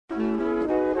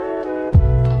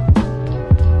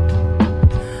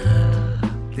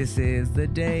This is the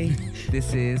day.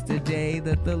 This is the day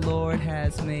that the Lord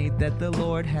has made. That the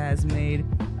Lord has made.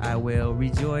 I will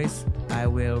rejoice. I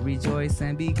will rejoice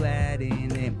and be glad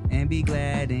in it. And be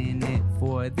glad in it.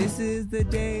 For this is the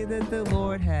day that the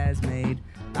Lord has made.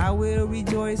 I will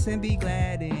rejoice and be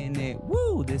glad in it.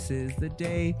 Woo! This is the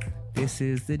day. This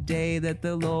is the day that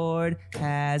the Lord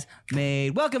has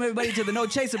made. Welcome, everybody, to the No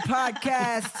Chaser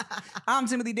podcast. I'm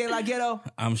Timothy De La Ghetto.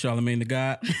 I'm Charlamagne the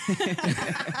God.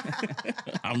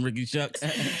 I'm Ricky Shucks.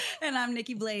 And I'm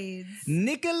Nikki Blades.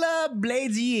 Nicola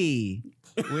Bladesy.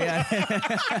 We are Terrible.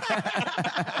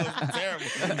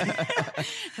 I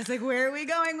was like, where are we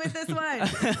going with this one?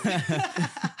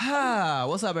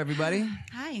 What's up, everybody?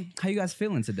 Hi. How you guys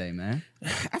feeling today, man?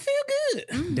 I feel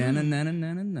good.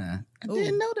 Da-na-na-na-na-na. I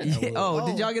didn't know that. Yeah. Oh,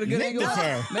 did y'all get a good Nick angle?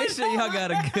 defer. Make sure y'all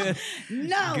got a good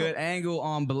No. angle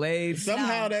on Blades.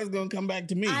 Somehow that's going to come back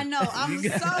to me. I know. I'm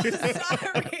so sorry.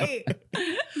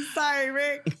 Sorry,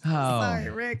 Rick. Oh. Sorry,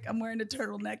 Rick. I'm wearing a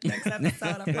turtleneck next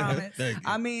episode, I promise. Thank you.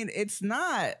 I mean, it's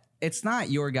not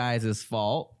your guys'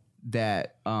 fault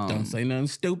that Don't say nothing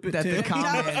stupid. that the Tim.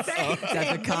 comments Tim. that the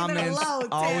Leave it comments alone, Tim.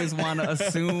 always want to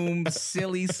assume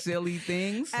silly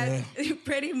things. And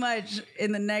pretty much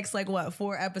in the next,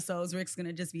 4 episodes, Rick's going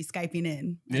to just be Skyping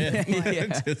in. Yeah.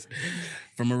 Yeah. Just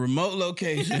from a remote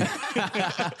location.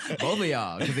 Both of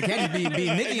y'all, because it can't just be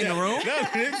Nikki in the room. No,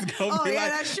 it's gonna Oh, be yeah,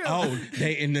 like, that's true. oh,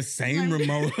 they in the same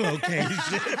remote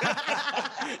location.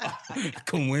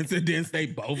 Coincidence, they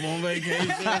both on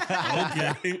vacation.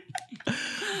 Okay.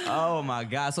 Oh my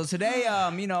God! So today,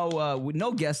 with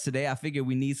no guests today, I figured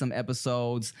we need some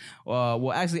episodes.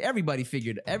 Well, actually, everybody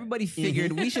figured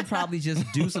we should probably just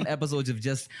do some episodes of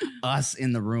just us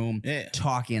in the room, Yeah.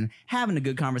 talking, having a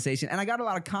good conversation. And I got a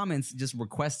lot of comments just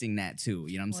requesting that too.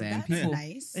 You know what I'm saying? That's People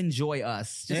nice. enjoy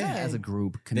us just Yeah. as a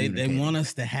group. They communicating. want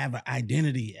us to have an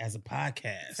identity as a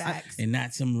podcast. Facts. And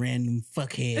not some random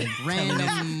fuckhead Random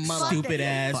telling this stupid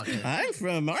ass Fuckhead. I'm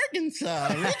from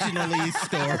Arkansas originally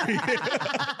story.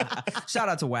 Shout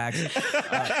out to Wax.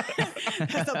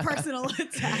 That's a personal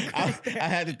attack I right there.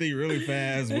 had to think really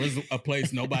fast. Was a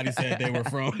place nobody said they were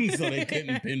from, so they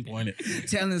couldn't pinpoint it.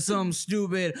 Telling some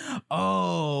stupid,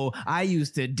 oh, I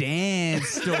used to dance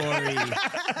story,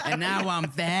 and now I'm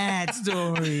fat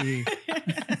story.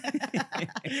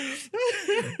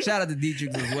 Shout out to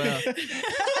Dietrich as well.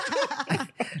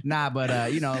 Nah,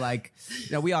 but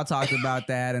we all talked about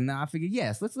that, and I figured,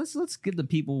 yes, let's give the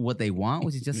people what they want,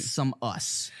 which is just some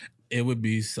us. It would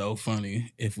be so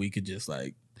funny if we could just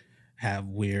have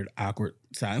weird, awkward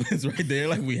silence right there,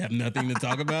 like we have nothing to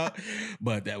talk about.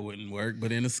 But that wouldn't work.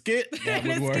 But in a skit, that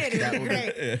would work. It That would would be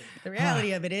great. The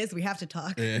reality of it is we have to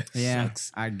talk. Yeah, Yeah,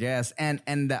 shucks. I guess. And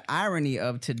the irony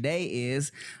of today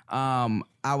is,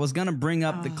 I was gonna bring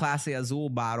up the Clase Azul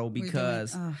bottle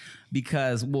because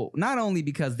not only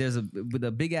because there's a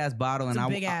big ass bottle, and a I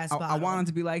big-ass I bottle. wanted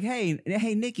to be like, hey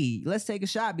Nikki, let's take a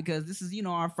shot because this is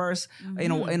our first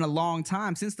in a long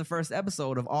time since the first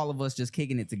episode of all of us just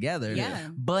kicking it together. Yeah.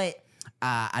 But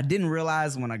I didn't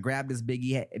realize when I grabbed this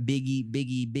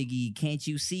biggie, can't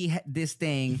you see this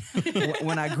thing?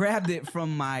 When I grabbed it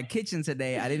from my kitchen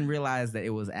today, I didn't realize that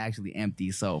it was actually empty.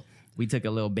 So we took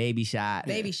a little baby shot.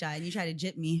 Baby shot, and you try to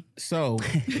jip me. So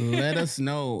let us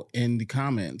know in the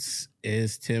comments,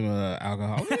 is Tim an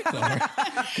alcoholic?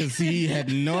 Because he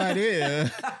had no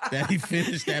idea that he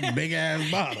finished that big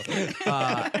ass bottle.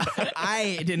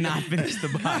 I did not finish the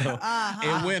bottle.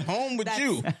 It went home with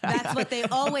you. That's what they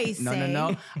always say.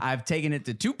 No. I've taken it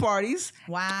to 2 parties.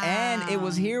 Wow. And it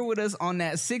was here with us on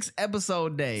that 6th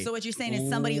episode day. So what you're saying is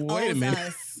somebody Wait a owes minute.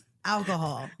 us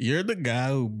alcohol. You're the guy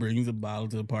who brings a bottle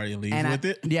to the party and leaves And with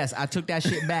it. Yes, I took that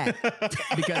shit back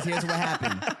because here's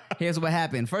what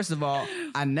happened. First of all,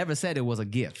 I never said it was a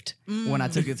gift when I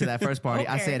took it to that first party.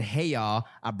 I Okay. said, hey, y'all,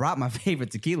 I brought my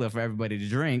favorite tequila for everybody to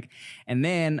drink. And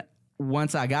then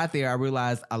once I got there, I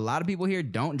realized a lot of people here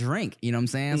don't drink. You know what I'm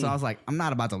saying? So I was like, I'm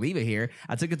not about to leave it here.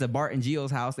 I took it to Bart and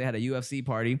Gio's house. They had a UFC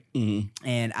party.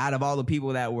 And out of all the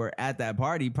people that were at that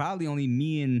party, probably only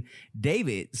me and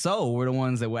David were the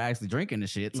ones that were actually drinking the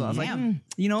shit. So I was like,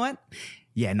 you know what?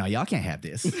 Yeah, no, y'all can't have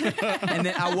this. And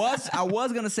then I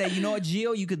was gonna say, you know what,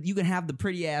 Gio, you can have the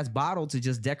pretty ass bottle to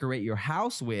just decorate your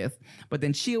house with. But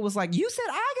then Gio was like, you said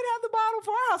I could have the bottle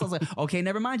for our house. I was like, okay,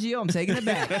 never mind, Gio, I'm taking it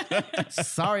back.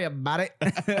 Sorry about it.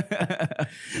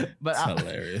 But It's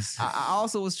hilarious. I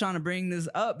also was trying to bring this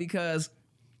up because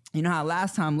you know how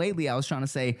last time lately I was trying to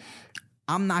say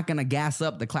I'm not gonna gas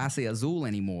up the Clase Azul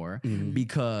anymore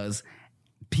because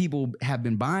people have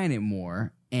been buying it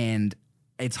more and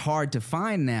it's hard to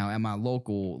find now at my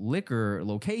local liquor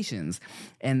locations.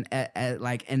 And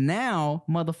and now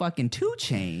motherfucking 2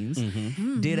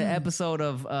 Chainz did an episode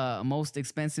of Most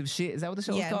Expensive Shit. Is that what the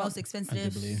show is called? Most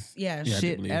expensive. believe. Yeah. Yeah. I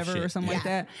Shit believe ever shit. or something like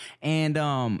Yeah. that. And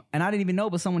I didn't even know,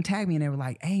 but someone tagged me and they were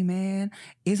like, "Hey man,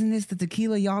 isn't this the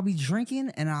tequila y'all be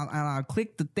drinking?" And I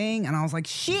clicked the thing and I was like,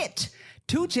 "Shit,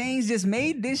 2 Chainz just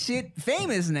made this shit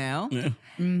famous now." Yeah.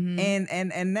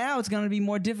 And now it's gonna be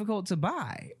more difficult to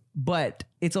buy. But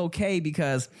it's okay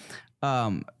because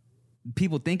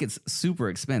people think it's super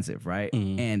expensive, right?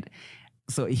 And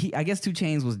so I guess 2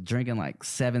 Chainz was drinking like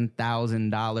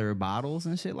 $7,000 bottles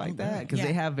and shit like that, because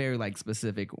they have very like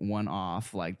specific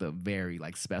one-off, like the very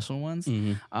like special ones.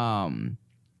 And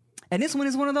this one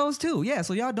is one of those too. Yeah,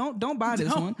 so y'all don't buy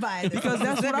this one buy this because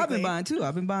that's what I've been specifically. buying too.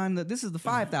 I've been buying this is the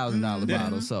 $5,000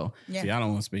 bottle. So Yeah. See, I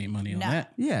don't want to spend money on No.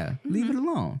 that. yeah, leave it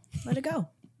alone. Let it go.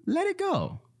 Let it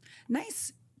go.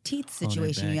 Nice teeth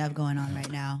situation back. you have going on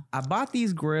right now. I bought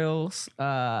these grills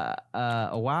a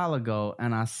while ago,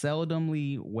 and I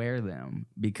seldomly wear them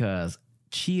because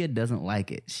Chia doesn't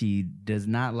like it. She does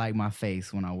not like my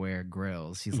face when I wear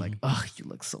grills. She's like, "Oh, you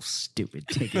look so stupid.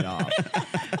 Take it off."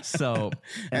 So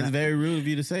That's very rude of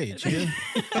you to say, Chia.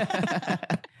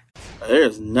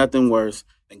 There's nothing worse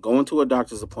than going to a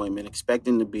doctor's appointment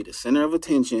expecting to be the center of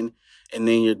attention, and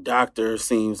then your doctor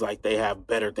seems like they have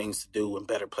better things to do and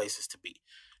better places to be.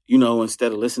 You know,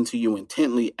 instead of listening to you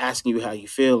intently, asking you how you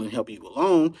feel and help you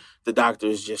along, the doctor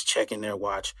is just checking their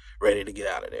watch, ready to get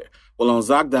out of there. Well, on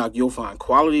ZocDoc, you'll find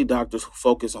quality doctors who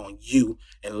focus on you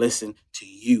and listen to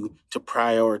you to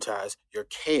prioritize your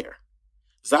care.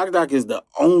 ZocDoc is the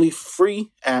only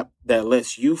free app that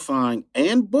lets you find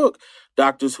and book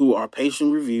doctors who are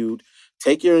patient-reviewed,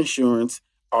 take your insurance,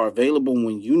 are available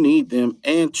when you need them,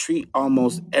 and treat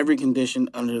almost every condition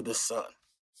under the sun.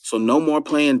 So no more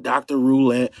playing doctor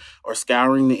roulette or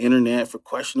scouring the internet for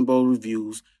questionable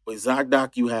reviews. With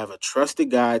ZocDoc, you have a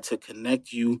trusted guide to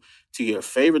connect you to your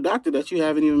favorite doctor that you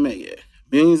haven't even met yet.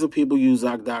 Millions of people use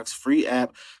ZocDoc's free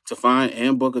app to find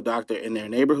and book a doctor in their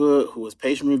neighborhood who is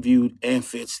patient-reviewed and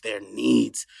fits their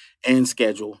needs and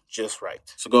schedule just right.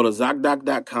 So go to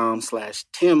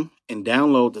ZocDoc.com/Tim and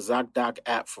download the ZocDoc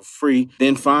app for free.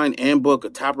 Then find and book a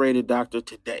top-rated doctor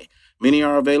today. Many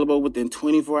are available within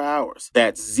 24 hours.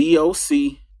 That's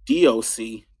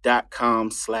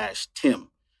ZocDoc.com/Tim.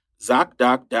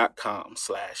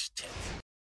 ZocDoc.com/Tim.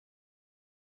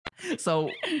 So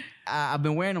I've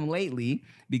been wearing them lately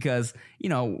because, you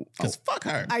know, Because fuck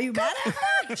her. Are you mad at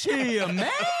her? Chia, man.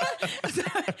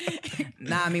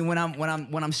 Nah, I mean when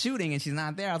I'm shooting and she's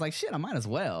not there, I was like, shit, I might as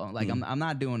well. Like I'm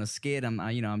not doing a skit.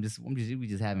 we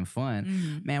just having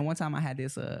fun. Man, one time I had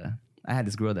this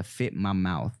grill that fit my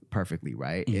mouth perfectly,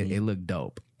 right? It looked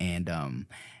dope. And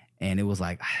it was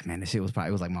like, man, this shit was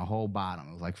like my whole bottom.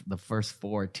 It was like the first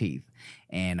 4 teeth.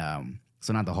 And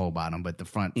so not the whole bottom, but the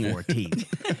front 4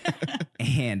 teeth.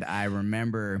 And I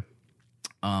remember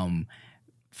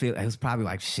it was probably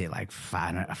like shit, like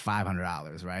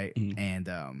 $500, right? And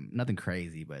nothing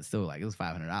crazy, but still like it was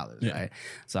 $500, right?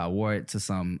 So I wore it to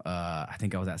some I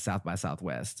think I was at South by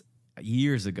Southwest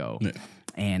years ago,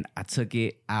 and I took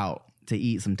it out to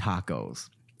eat some tacos,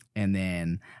 and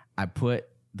then I put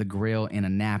the grill in a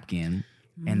napkin,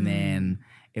 and then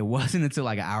it wasn't until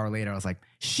like an hour later I was like,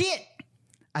 shit,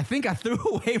 I think I threw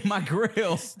away my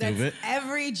grill. That's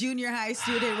every junior high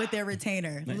student with their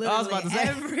retainer. Literally, I was about to say.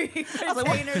 every I was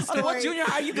retainer like, story. what junior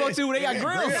high you go to where they got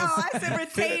grills? No, I said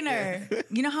retainer.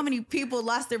 You know how many people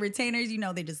lost their retainers? You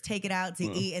know, they just take it out to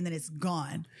eat and then it's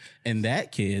gone. And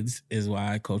that, kids, is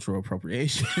why cultural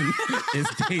appropriation is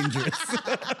dangerous.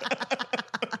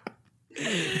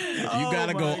 You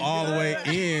gotta go all the way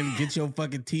in, get your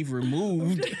fucking teeth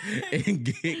removed, and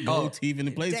get gold teeth in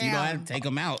the place. You don't have to take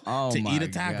them out to eat a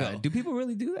taco. God. Do people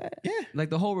really do that? Yeah. Like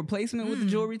the whole replacement with the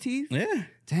jewelry teeth? Yeah.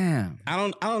 Damn. I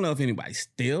don't know if anybody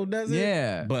still does it.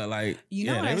 Yeah. But like, You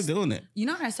know what they I was doing it. You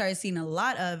know what I started seeing a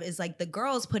lot of is like the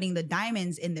girls putting the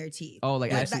diamonds in their teeth. Oh,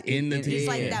 like that, in the teeth. Just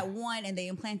like yeah. that one and they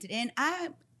implant it in. I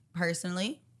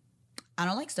personally, I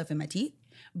don't like stuff in my teeth,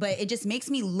 but it just makes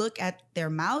me look at their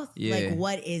mouth Yeah. like,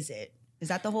 what is it? Is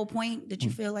that the whole point that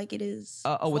you feel like it is?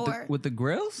 With the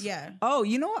grills? Yeah. Oh,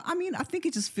 you know what? I mean, I think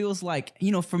it just feels like,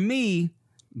 you know, for me,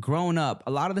 growing up,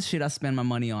 a lot of the shit I spend my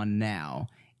money on now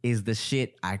is the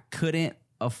shit I couldn't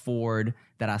afford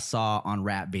that I saw on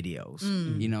rap videos.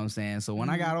 You know what I'm saying? So when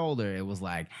I got older, it was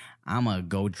like, I'm gonna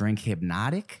go drink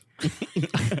Hypnotic.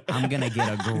 I'm gonna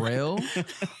get a grill.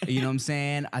 You know what I'm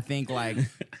saying? I think like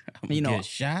You know, Get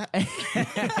shot.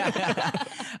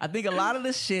 I think a lot of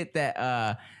the shit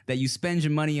that you spend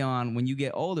your money on when you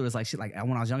get older is like shit. Like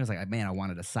when I was younger, it's like, man, I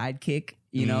wanted a sidekick.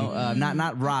 You know,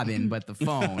 not Robin, but the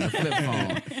phone, the flip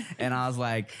phone. And I was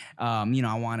like, you know,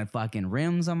 I wanted fucking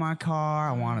rims on my car.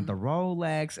 I wanted the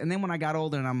Rolex. And then when I got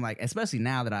older, and I'm like, especially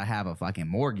now that I have a fucking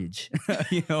mortgage,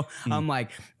 you know, I'm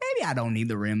like, maybe I don't need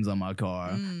the rims on my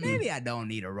car. Maybe I don't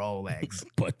need a Rolex.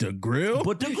 But the grill,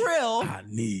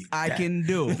 I can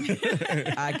do.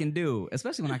 I can do,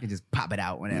 especially when I can just pop it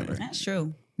out whenever. That's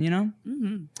true. You know?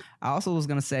 I also was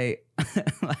going to say,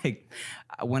 like,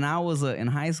 when I was in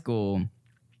high school,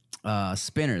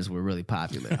 spinners were really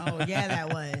popular. Oh, yeah,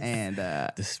 that was. And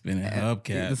the spinning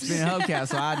hubcaps. the spinning hubcaps.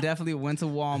 So I definitely went to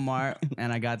Walmart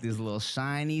and I got these little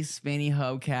shiny spinny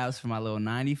hubcaps for my little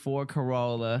 94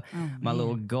 Corolla, my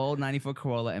little gold 94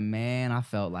 Corolla. And man, I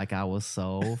felt like I was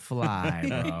so fly,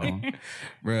 bro.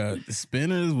 Bro, the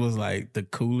spinners was like the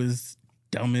coolest,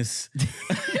 dumbest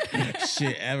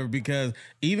shit ever, because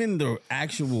even the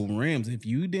actual rims, if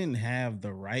you didn't have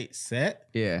the right set,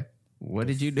 Yeah. What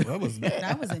did you do? what was that?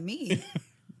 That wasn't me.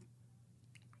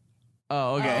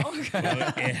 Oh, okay.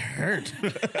 Well, it hurt.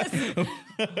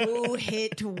 Who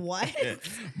hit what?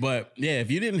 But yeah, if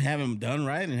you didn't have them done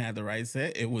right and had the right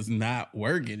set, it was not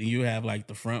working. And you have like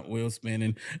the front wheel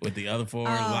spinning with the other forward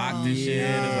locked and shit.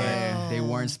 It's like, They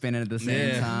weren't spinning at the same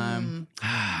Yeah. time.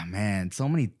 Ah, man, so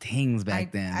many things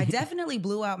back then. I definitely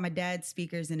blew out my dad's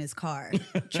speakers in his car,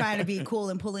 trying to be cool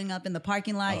and pulling up in the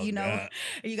parking lot. Oh, you know, God.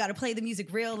 you got to play the music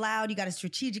real loud. You got to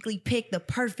strategically pick the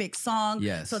perfect song,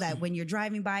 Yes. so that when you're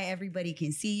driving by, everybody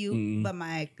can see you. But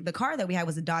the car that we had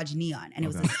was a Dodge Neon, and it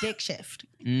was a stick shift.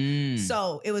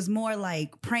 So it was more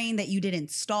like praying that you didn't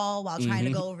stall while trying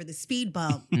to go over the speed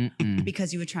bump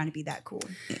because you were trying to be that cool.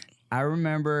 I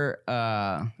remember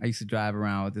I used to drive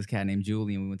around with this cat named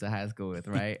Julian we went to high school with,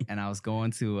 right? And I was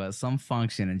going to some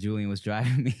function and Julian was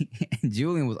driving me. And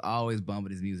Julian was always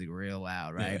bumping his music real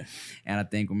loud, right? Yeah. And I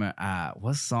think,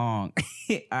 what song?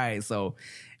 All right, so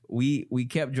we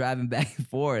kept driving back and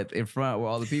forth in front where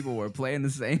all the people were playing the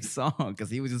same song because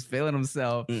he was just feeling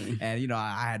himself. And, you know,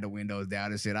 I had the windows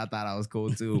down and shit. I thought I was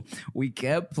cool too. We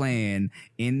kept playing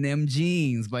In Them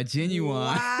Jeans by Genuine.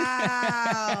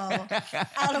 Wow.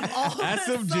 Out of all that's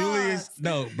the some songs. Julius.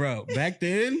 No, bro. Back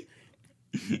then,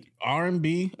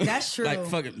 R&B. That's true. Like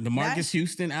fucking the Marcus That's-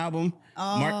 Houston album.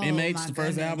 Oh, MH, my the first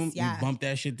goodness, album. yeah. We bumped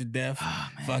that shit to death.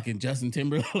 Fucking Justin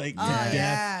Timberlake to Oh, death.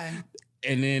 yeah.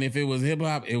 And then if it was hip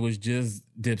hop, it was just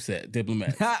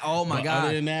Diplomat. Oh my But God.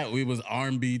 Other than that, we was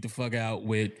R&B the fuck out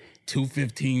with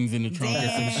 215s in the trunk or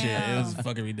some shit. It was Damn.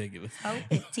 fucking ridiculous. Oh,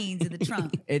 15s in the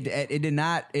trunk. It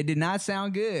did not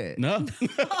sound good. No,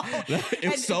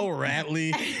 it's so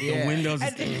rattly. Yeah. The windows.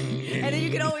 And then you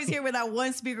could always hear where that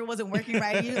one speaker wasn't working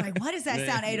right. You're like, what is that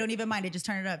sound? Hey, don't even mind it. Just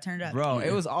turn it up. Turn it up. Bro,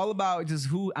 it was all about just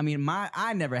who. I mean,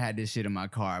 I never had this shit in my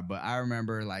car, but I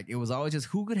remember like it was always just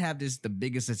who could have this the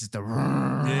biggest. It's just the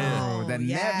Yeah. that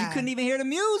yeah. you couldn't even hear the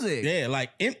music. Yeah, like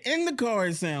in the car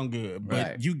it sound good, but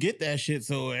Right. you get that shit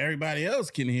so everybody else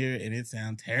can hear it, and it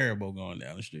sounds terrible going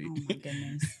down the street. Oh my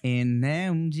goodness. In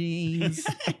them jeans,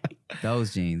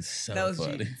 those jeans. So Those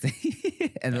funny.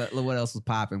 jeans. And look what else was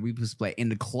popping. We used to play in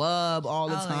the club all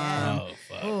the Oh, time.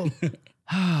 Oh fuck.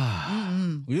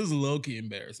 Oh. We was low key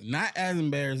embarrassing. Not as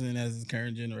embarrassing as this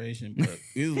current generation, but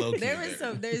we was low key.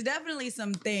 There's definitely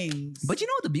some things. But you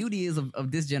know what the beauty is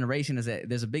of this generation is that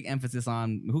there's a big emphasis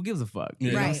on who gives a fuck. You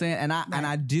know what I'm Right. saying? And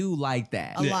I do like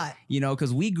that. a lot. You know,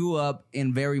 because we grew up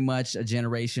in very much a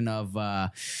generation of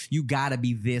you gotta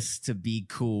be this to be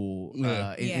cool in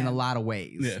Yeah. a lot of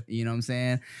ways. Yeah. You know what I'm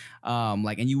saying?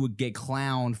 Like, and you would get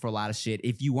clowned for a lot of shit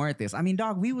if you weren't this. I mean,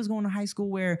 dog, we was going to high school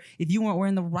where if you weren't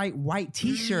wearing the right white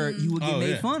t-shirt, you would get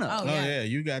made fun of. Oh, Oh yeah. yeah,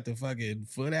 you got the fucking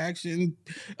foot action,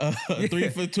 3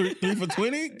 for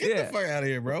 20. Get Yeah. the fuck out of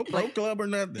here, bro. Pro club or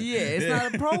nothing. Yeah, it's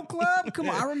not a pro club. Come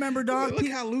on, I remember, dog. Look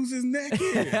how loose his neck is.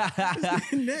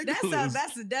 His neck loose.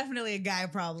 That's definitely a guy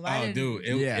problem. Oh, dude,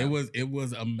 Yeah. it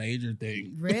was a major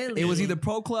thing. Really? It was either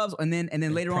pro clubs and then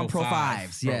later on pro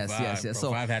fives. Pro Yes. Pro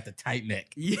So five had the tight neck.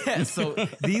 yeah, so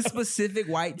these specific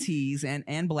white tees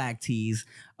and black tees,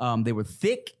 they were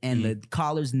thick and the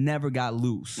collars never got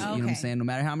loose. You know what I'm Okay. saying? No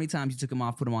matter how many times you took them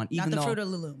off, put them on. Not Even the though Fruit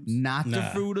of the Looms. not the Nah,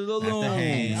 Fruit of the not the Loom.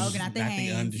 Hanes. Okay, not the Not the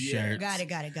Hanes. undershirts.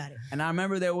 Got it. And I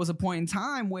remember there was a point in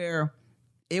time where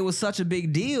it was such a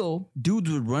big deal. Dudes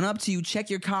would run up to you, check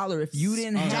your collar. If you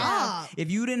didn't Stop.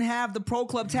 have the pro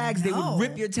club tags, they No. would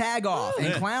rip your tag off and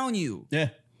Yeah. clown you. Yeah,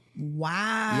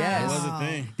 Wow. Yes. it was a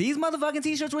thing. These motherfucking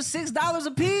t-shirts were $6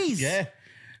 a piece. Yeah.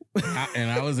 And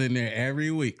I was in there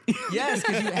every week. Yes,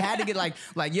 because you had to get like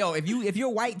yo, if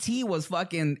your white tee was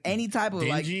fucking any type of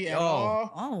Dingy like at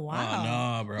all? Oh wow.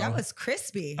 Oh, no, bro. That was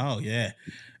crispy. Oh, yeah.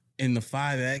 In the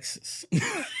 5Xs.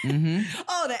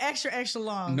 Oh, the extra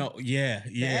long. No, yeah.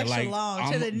 extra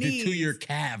long to the knees. To your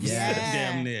calves. Yeah.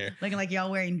 Damn near. Looking like y'all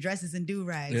wearing dresses and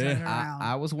do-rags Yeah. running around.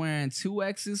 I was wearing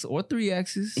 2Xs or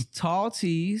 3Xs, tall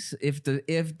tees. If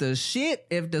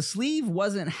the sleeve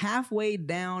wasn't halfway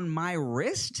down my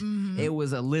wrist, it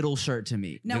was a little shirt to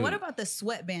me. Now, Dude. what about the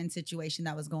sweatband situation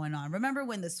that was going on? Remember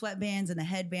when the sweatbands and the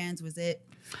headbands was it?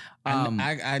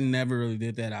 I never really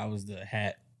did that. I was the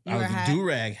hat. I was the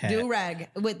do-rag hat. Do-rag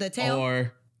with the tail?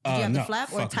 Or Did you have no, the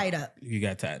flap or fuck tied no. up? You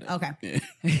got tied up. Okay.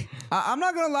 Yeah. I'm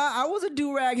not gonna lie, I was a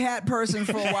do-rag hat person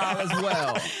for a while as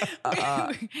well.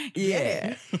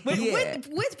 Yeah. But Yeah.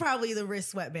 with probably the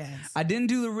wrist sweatbands. I didn't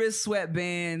do the wrist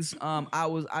sweatbands.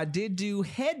 I did do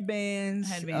headbands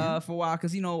Headband. for a while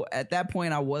because at that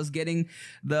point I was getting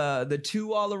the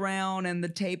two all around and the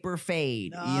taper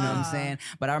fade. You know what I'm saying?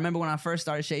 But I remember when I first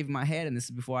started shaving my head, and this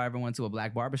is before I ever went to a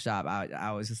black barbershop.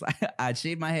 I was just like I'd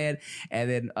shave my head, and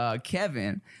then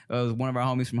Kevin was one of our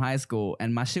homies from high school,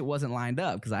 and my shit wasn't lined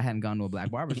up because I hadn't gone to a black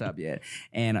barbershop yet,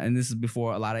 and this is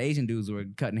before a lot of Asian dudes were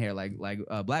cutting hair like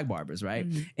black barbers, right?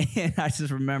 And I just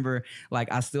remember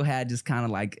like I still had just kind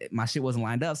of like my shit wasn't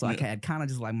lined up, so I had kind of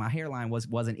just like my hairline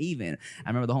wasn't even. I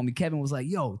remember the homie Kevin was like,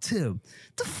 "Yo, Tim,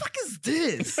 the fuck is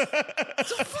this? The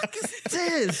fuck is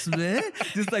this, man?"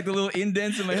 Just like the little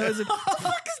indents in my hair. I was like, "The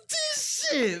fuck is this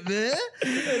shit, man?"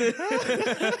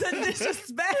 The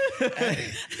disrespect.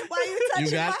 Why you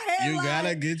touching my hairline? You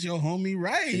gotta get your homie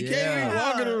right. You Yeah. can't be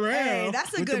walking around. Hey,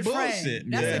 that's a with good the friend.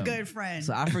 bullshit. That's Yeah. a good friend.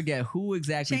 So I forget who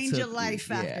exactly Change took your life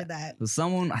me. after that. So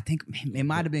someone, I think it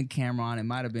might have been Cameron. It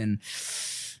might have been,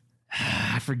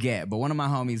 I forget. But one of my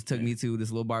homies took me to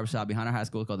this little barbershop behind our high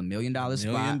school called the $1 Million Spot.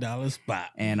 $1 Million Spot.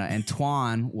 And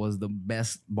Twan was the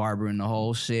best barber in the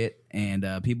whole shit. And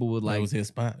people would That like, was his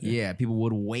spot. yeah, people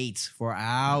would wait for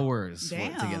hours to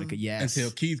get a Damn. cut. Yes.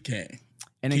 Until Keith came.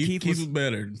 and then Keith Keith was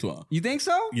better than Twan. you think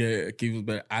so? Yeah, Keith was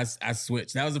better. I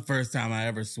switched. That was the first time I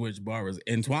ever switched barbers.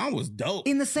 And Twan was dope.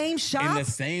 In the same shop? In the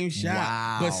same shop.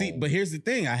 Wow. But here's the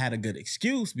thing. I had a good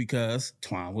excuse because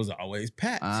Twan was always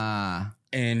packed.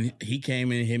 And he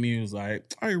came in and hit me. He was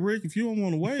like, "Hey, Rick, if you don't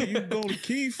want to wait, you can go to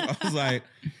Keith." I was like,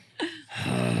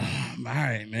 all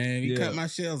right, man. He cut my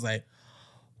shit. I was like,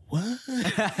 what?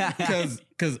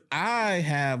 Because I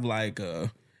have like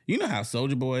you know how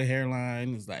Soulja Boy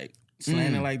hairline is like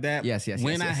slanted like that? Yes.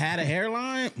 When I had a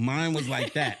hairline, mine was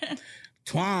like that.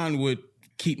 Twan would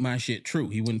keep my shit true.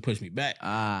 He wouldn't push me back.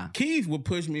 Keith would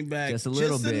push me back Just a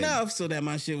little bit. enough so that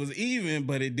my shit was even,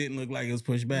 but it didn't look like it was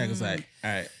pushed back. It's like,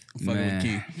 all right, I'm fucking with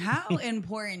Keith. How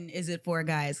important is it for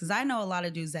guys? Because I know a lot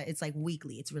of dudes that it's like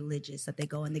weekly, it's religious that they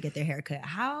go and they get their hair cut.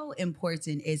 How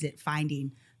important is it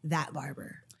finding that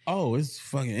barber? Oh, it's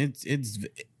fucking, it's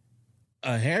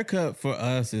a haircut for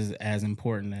us is as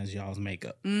important as y'all's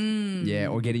makeup. Yeah,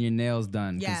 or getting your nails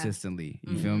done Yeah. consistently.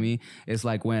 You feel me? It's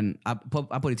like when I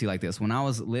put it to you like this: when I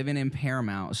was living in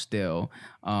Paramount still,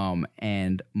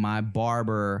 and my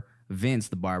barber Vince,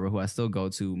 the barber who I still go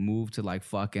to, moved to like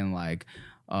fucking like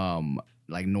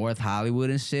North Hollywood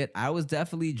and shit. I was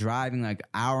definitely driving like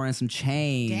hour and some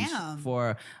change Damn.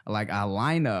 for like a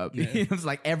lineup. It was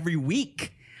like every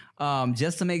week.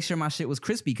 Just to make sure my shit was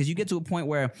crispy, because you get to a point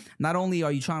where not only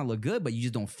are you trying to look good, but you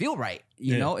just don't feel right.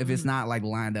 You know, if it's not like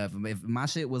lined up. If my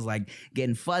shit was like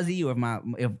getting fuzzy, or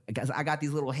if cause I got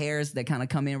these little hairs that kind of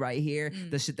come in right here,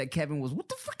 the shit that Kevin was, what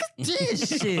the fuck is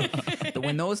this shit? But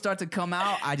when those start to come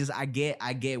out, I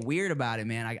get weird about it,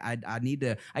 man. I need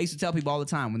to. I used to tell people all the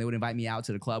time when they would invite me out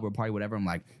to the club or party, whatever. I'm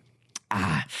like,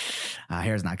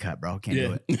 hair's not cut, bro. Can't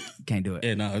do it. Can't do it.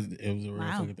 Yeah, no, it was a real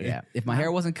fucking thing. Yeah. If my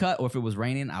hair wasn't cut or if it was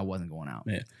raining, I wasn't going out.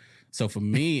 Yeah. So for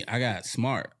me, I got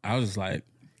smart. I was just like,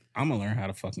 I'm gonna learn how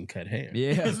to fucking cut hair.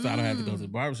 Yeah. So I don't have to go to the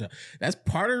barbershop. That's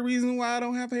part of the reason why I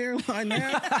don't have a hairline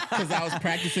now. Because I was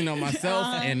practicing on myself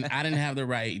and I didn't have the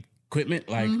right equipment.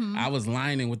 Like I was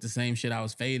lining with the same shit I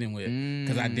was fading with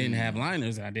because I didn't have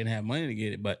liners and I didn't have money to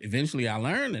get it. But eventually I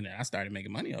learned and I started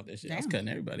making money off this shit. I was cutting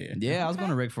everybody hair. Yeah, I was going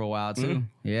to Rick for a while too.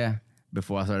 Yeah.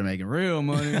 Before I started making real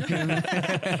money. Now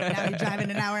he's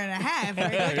driving an hour and a half. Right?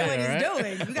 Look at what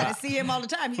he's doing. You got to see him all the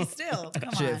time. He's still.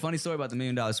 Come Shit, on. funny story about the $1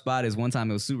 Million Spot is one time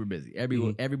it was super busy.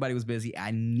 Everybody was busy.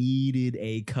 I needed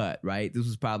a cut, right? This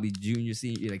was probably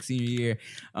senior year.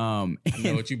 I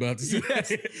know what you about to say.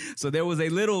 Yes. So there was a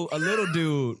little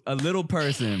dude, a little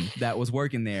person that was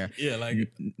working there. Yeah, like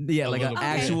Like an little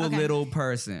actual Okay. little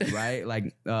person, right?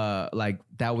 Like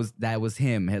that was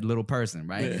him, had little person,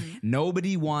 right? Yeah.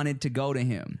 Nobody wanted to go go to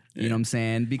him. You know what I'm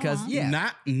saying? Because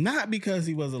not because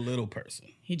he was a little person.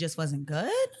 He just wasn't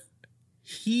good.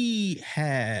 He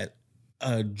had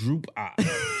a droop eye.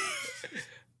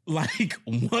 Like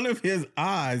one of his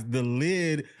eyes, the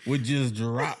lid would just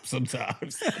drop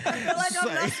sometimes. I feel like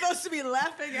I'm not supposed to be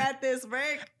laughing at this,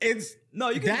 Rick.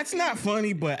 That's not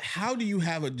funny, but how do you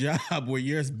have a job where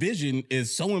your vision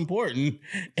is so important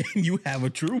and you have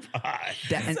a droop eye?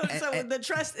 So the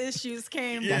trust issues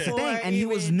came. That's the thing. And he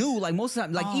was new. Like most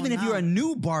of the time, even if you're a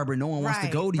new barber, no one wants to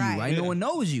go to you, right? No one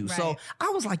knows you. Right. So I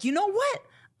was like, you know what?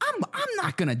 I'm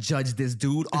not gonna judge this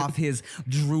dude off his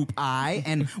droop eye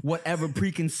and whatever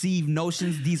preconceived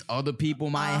notions these other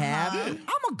people might have. I'm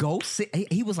gonna go sit.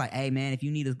 He was like, "Hey man, if you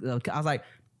need a," I was like,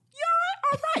 "Yeah,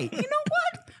 all right. You know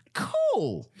what?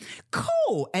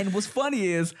 Cool." And what's funny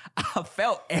is I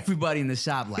felt everybody in the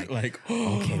shop like,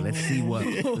 okay, let's see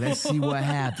what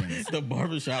happens. The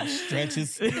barbershop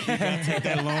stretches. You gotta take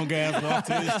that long ass walk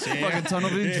to his chair. Fucking tunnel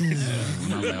vision.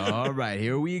 I was like, all right,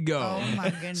 here we go. Oh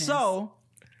my goodness. So.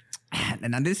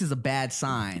 And now this is a bad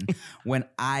sign when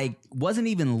I wasn't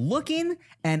even looking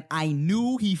and I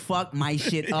knew he fucked my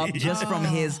shit up just from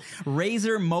his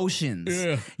razor motions.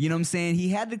 Yeah. You know what I'm saying? He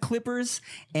had the clippers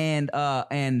and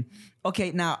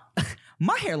okay, now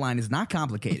my hairline is not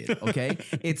complicated, okay?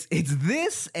 It's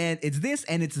this and it's this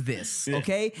and it's this,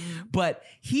 okay? But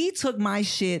he took my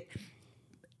shit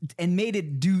and made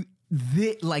it do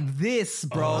like this,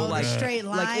 bro. Like straight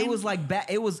line. Like it was like bad.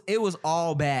 It was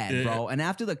all bad, bro. And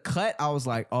after the cut, I was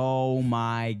like, oh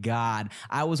my God.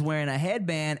 I was wearing a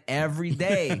headband every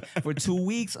day for 2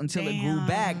 weeks until it grew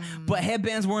back. But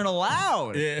headbands weren't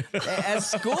allowed at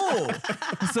school.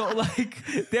 So like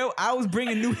I was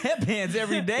bringing new headbands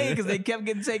every day because they kept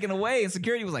getting taken away. And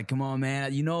security was like, come on,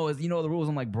 man. You know the rules.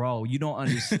 I'm like, bro, you don't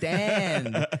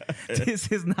understand.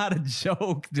 This is not a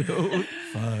joke, dude.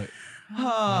 Fuck.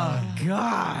 Oh,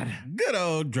 God. Good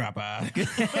old drop eye.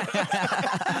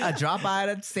 A drop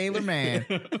eye to Sailor Man.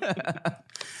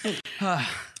 Let's take a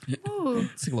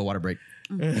little water break.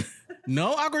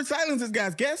 No awkward silences,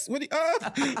 guys. Guess what?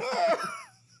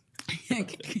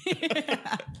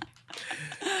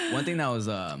 One thing that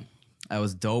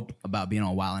was dope about being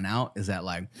on Wild 'N Out is that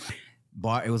like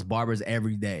it was barbers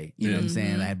every day. You know what I'm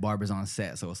saying? I had barbers on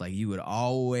set. So it's like you would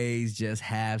always just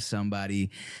have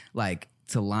somebody like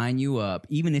to line you up,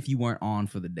 even if you weren't on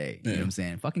for the day. You know what I'm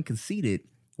saying? Fucking Conceited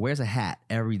wears a hat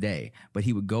every day, but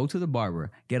he would go to the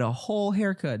barber, get a whole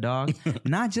haircut, dog.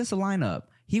 Not just a lineup.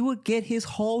 He would get his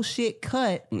whole shit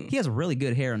cut. He has really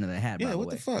good hair under the hat, by the way. Yeah, what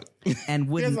the fuck? And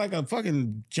he has like a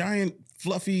fucking giant,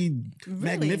 fluffy,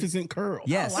 magnificent curl.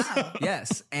 Yes, wow.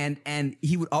 Yes. And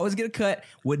he would always get a cut,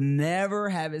 would never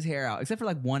have his hair out, except for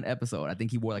like one episode. I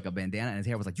think he wore like a bandana and his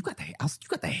hair was like, you got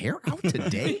the hair out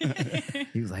today?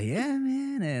 He was like, yeah,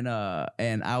 man.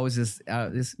 And I was just,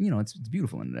 it's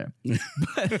beautiful in there.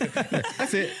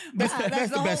 That's it. That's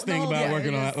the best thing about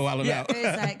working on Wild 'N Out. Is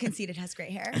that Conceited has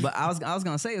great hair. But I was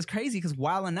gonna say it's crazy because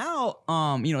Wild 'N Out,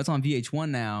 it's on VH1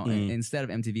 now instead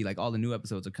of MTV. Like all the new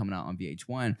episodes are coming out on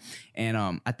VH1, and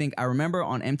I remember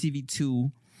on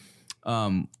MTV2,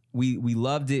 we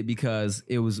loved it because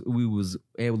we was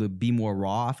able to be more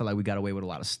raw. I feel like we got away with a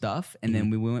lot of stuff, and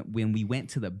then when we went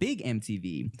to the big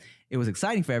MTV, it was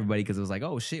exciting for everybody because it was like,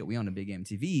 oh shit, we on the big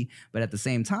MTV. But at the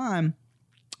same time,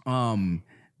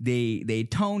 they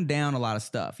toned down a lot of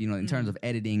stuff, in terms of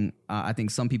editing. I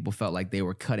think some people felt like they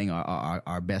were cutting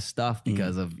our best stuff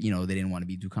because of, they didn't want to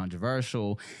be too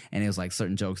controversial. And it was like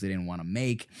certain jokes they didn't want to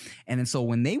make. And then so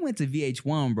when they went to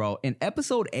VH1, bro, an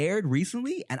episode aired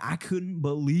recently and I couldn't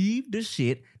believe the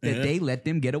shit that they let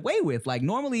them get away with. Like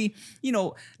normally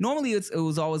it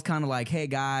was always kind of like, hey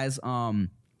guys,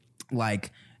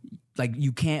 like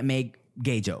you can't make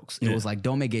gay jokes. It was like,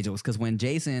 don't make gay jokes. Because when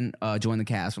Jason joined the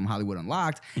cast from Hollywood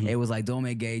Unlocked, it was like, don't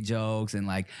make gay jokes, and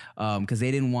like because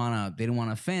they didn't want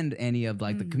to offend any of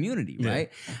like the community, right?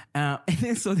 And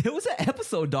then so there was an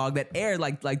episode, dog, that aired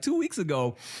like 2 weeks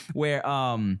ago where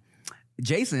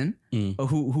Jason,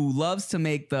 who loves to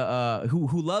make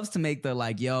the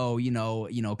like, yo,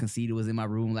 Conceited was in my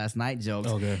room last night jokes.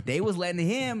 Okay. They was letting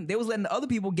the other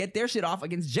people get their shit off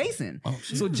against Jason. Oh,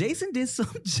 shit. So Jason did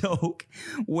some joke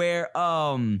where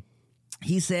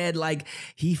he said like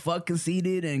he fucked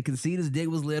Conceited and Conceited's dick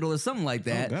was little or something like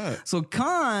that. Oh, so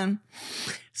Khan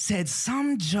said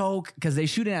some joke because they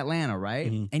shoot in Atlanta,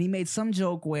 right? And he made some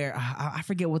joke where I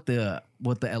forget what the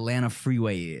Atlanta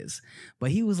freeway is, but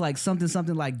he was like something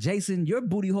like, Jason, your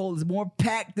booty hole is more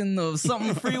packed than the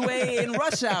something freeway in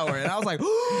rush hour. And I was like,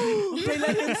 they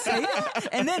let him say that.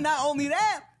 And then not only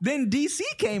that, then DC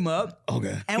came up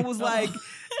and was like,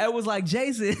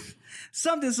 Jason,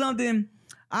 something.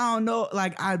 I don't know,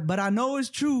 but I know it's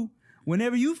true.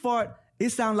 Whenever you fart, it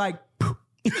sounds like poof.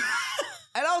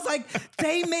 And I was like,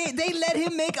 they let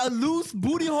him make a loose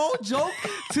booty hole joke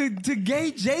to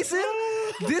gay Jason?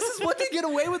 This is what they get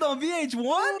away with on VH1?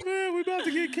 Oh, man, we about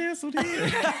to get canceled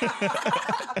here.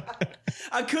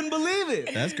 I couldn't believe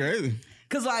it. That's crazy.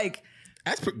 Because, like...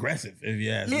 That's progressive, if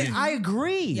you ask me. I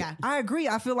agree. Yeah. I agree.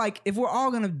 I feel like if we're all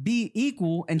going to be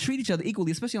equal and treat each other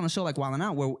equally, especially on a show like Wild 'N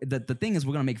Out, where the thing is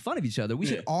we're going to make fun of each other, we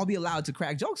should all be allowed to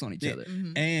crack jokes on each other.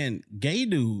 Mm-hmm. And gay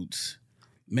dudes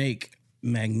make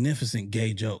magnificent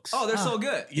gay jokes. Oh, they're so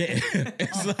good. Yeah.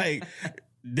 It's like,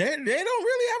 they don't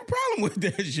really have a problem with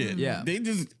that shit. Yeah.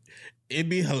 It'd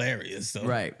be hilarious. So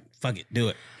Right. Fuck it. Do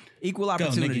it. Equal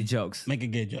opportunity jokes. Make a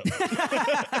gay joke.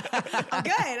 I'm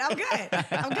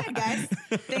good, guys.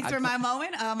 Thanks for my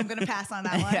moment. I'm going to pass on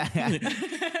that one.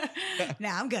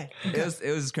 Nah, I'm good.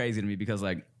 It was crazy to me because,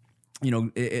 like, you know,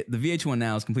 the VH1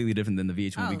 now is completely different than the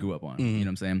VH1 we grew up on. You know what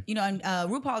I'm saying? You know, and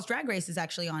RuPaul's Drag Race is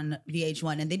actually on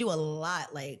VH1, and they do a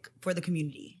lot, like, for the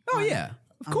community. Oh, yeah.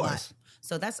 Of course. Lot.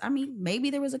 So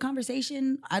maybe there was a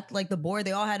conversation at, like, the board.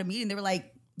 They all had a meeting. They were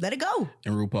like, let it go.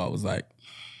 And RuPaul was like,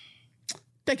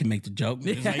 they can make the joke.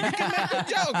 It's like, you can make the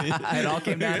joke. It all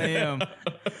came down to him.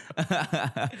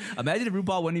 Imagine if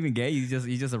RuPaul wasn't even gay. He's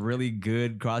just a really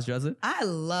good cross-dresser. I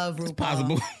love RuPaul.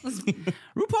 Possible.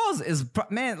 RuPaul's is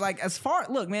man, like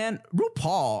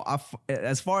RuPaul,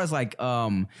 as far as like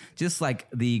just like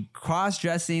the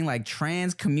cross-dressing like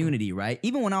trans community, right?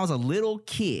 Even when I was a little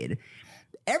kid,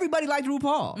 everybody liked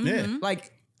RuPaul. Yeah.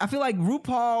 Like I feel like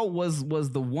RuPaul was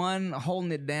the one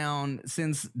holding it down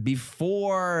since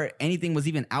before anything was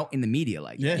even out in the media.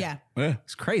 Like Yeah.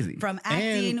 it's crazy. From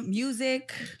acting,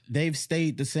 music. They've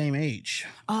stayed the same age.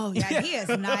 Oh, yeah. He has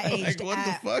not aged what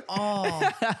the at fuck? all.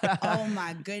 Oh,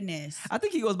 my goodness. I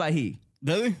think he goes by he.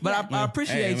 Does he? But I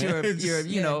appreciate Hey, man, your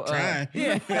you know trying.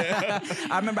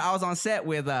 I remember I was on set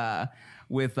with Brett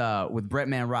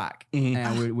Man Rock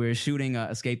and we were shooting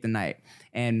Escape the Night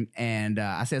and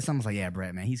I said something, I was like, yeah,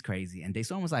 Brett, man, he's crazy. And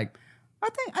Daystorm was like, I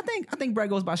think Brett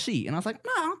goes by she. And I was like,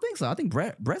 no, I don't think so. I think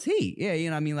Brett's he. Yeah, you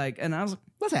know what I mean? Like, and I was like,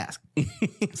 let's ask.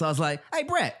 So I was like, hey,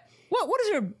 Brett, what is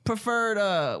your preferred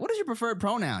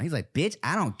pronoun? He's like, bitch,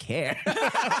 I don't care.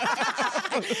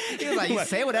 He was like, you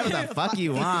say whatever the fuck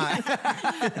you want.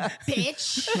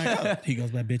 Bitch. He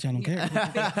goes by bitch, I don't care.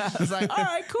 I was like, all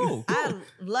right, cool. I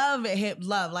love it.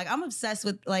 Like, I'm obsessed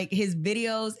with like his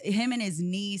videos, him and his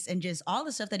niece, and just all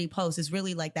the stuff that he posts is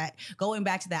really like that, going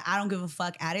back to that I don't give a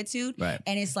fuck attitude. Right.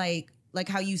 And it's like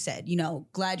how you said, you know,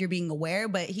 glad you're being aware,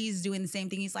 but he's doing the same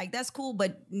thing. He's like, that's cool,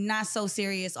 but not so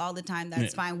serious all the time.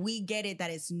 That's fine. We get it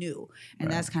that it's new. And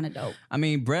that's kind of dope. I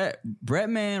mean, Brett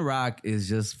Man Rock is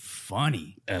just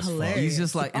funny. That's Hilarious. He's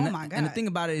just like, and, my God. and the thing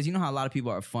about it is, you know how a lot of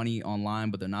people are funny online,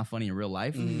 but they're not funny in real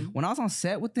life. When I was on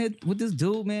set with this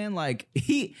dude, man, like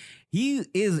he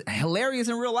is hilarious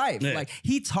in real life. Yeah. Like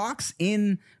he talks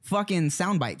in fucking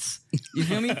sound bites. You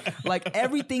feel me? Like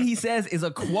everything he says is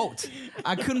a quote.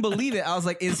 I couldn't believe it. I was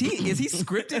like, is he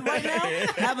scripted right now?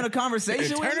 Having a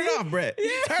conversation with Turn me? it off, Brett.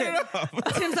 Yeah. Turn it off.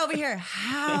 Tim's over here.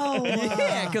 How?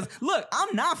 Yeah, because look,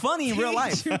 I'm not funny in real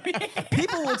life.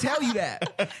 People will tell you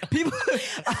that.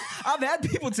 I've had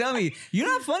people tell me, you're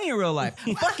not funny in real life.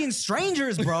 Fucking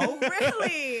strangers, bro.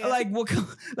 Really? Like, yeah. What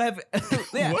was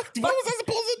I supposed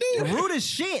to do? Rude as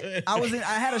shit.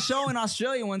 I had a show in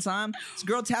Australia one time. This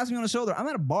girl taps me on the shoulder. I'm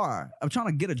at a bar. I'm trying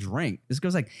to get a drink. This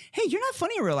girl's like, hey, you're not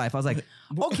funny in real life. I was like,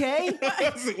 okay.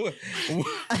 Nice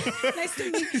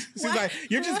to meet you. She's like,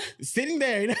 you're just sitting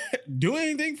there, you're not doing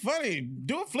anything funny.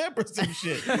 Do a flip or some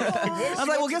shit. I was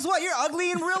like, well, guess what? You're ugly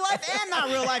in real life and not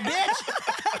real life,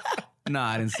 bitch. No,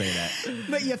 I didn't say that.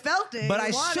 But you felt it. But You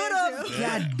I wanted should have. to.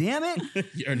 God damn it.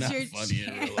 You're not Your funny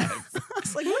in real life.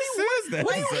 It's like, what do you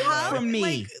What do you want from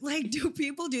me? Like, do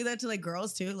people do that to like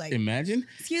girls too? Like, Imagine.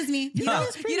 excuse me, you No.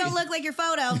 don't look like your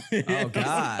photo. Oh,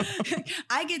 God.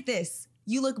 I get this.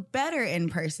 You look better in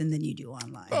person than you do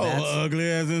online. Oh, ugly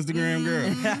ass Instagram girl.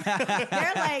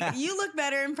 They're like, you look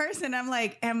better in person. I'm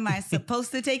like, am I supposed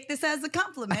to take this as a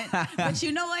compliment? But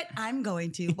you know what? I'm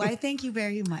going to. Why, thank you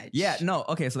very much. Yeah, no,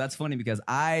 okay, so that's funny because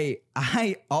I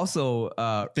also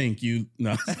Thank you.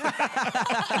 No.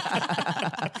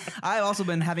 I've also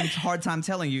been having a hard time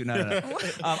telling you. No.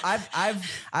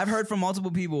 I've heard from multiple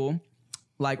people,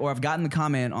 like, or I've gotten the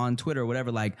comment on Twitter or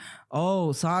whatever, like,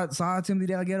 oh, saw Timothy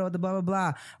Delgado at the blah blah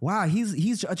blah. Wow,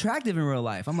 he's attractive in real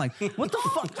life. I'm like, what the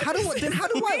fuck?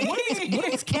 What are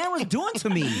these cameras doing to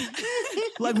me?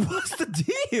 Like, what's the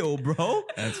deal, bro?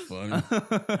 That's funny.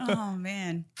 Oh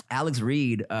man, Alex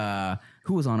Reed,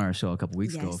 who was on our show a couple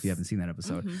weeks ago, if you haven't seen that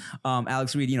episode.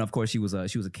 Alex Reed, of course, she was a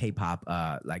K-pop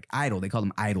like idol. They call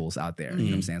them idols out there. You know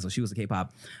what I'm saying? So she was a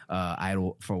K-pop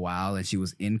idol for a while, and she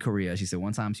was in Korea. She said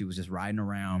one time she was just riding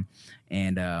around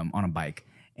and on a bike.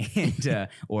 And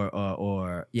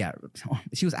or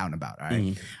she was out and about, all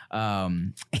right.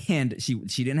 And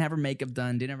she didn't have her makeup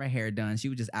done, didn't have her hair done. She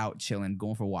was just out chilling,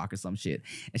 going for a walk or some shit.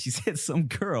 And she said some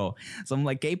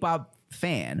like K-pop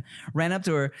fan ran up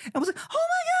to her and was like, "Oh my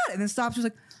god!" And then stopped. She was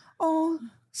like, "Oh,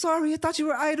 sorry, I thought you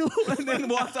were Idol," and then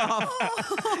walked off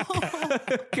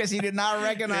because she did not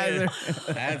recognize her.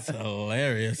 That's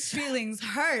hilarious. Feelings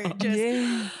hurt. Just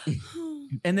Yeah.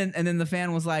 And then the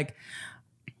fan was like,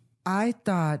 "I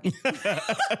thought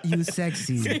you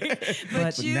sexy,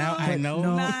 but you now I know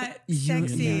not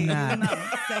sexy. You're not. Not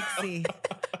sexy.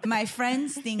 My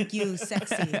friends think you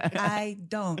sexy. I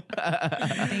don't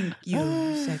think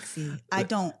you sexy. I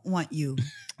don't want you."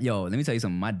 Yo, let me tell you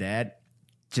something. My dad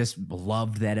just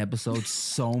loved that episode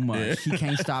so much. He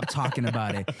can't stop talking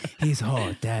about it.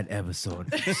 That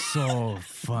episode, so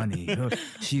funny.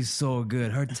 She's so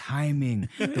good. Her timing,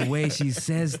 the way she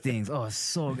says things. Oh,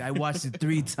 so good. I watched it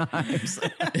 3 times.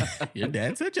 Your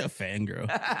dad's such a fangirl.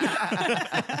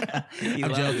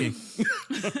 I'm joking.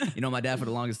 My dad for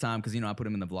the longest time, because I put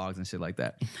him in the vlogs and shit like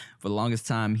that. For the longest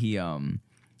time, he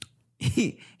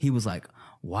was like,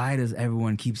 "Why does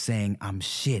everyone keep saying I'm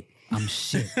shit? I'm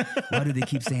shit. Why do they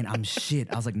keep saying I'm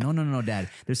shit?" I was like, no, Dad.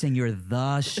 They're saying you're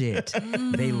the shit.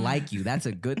 They like you. That's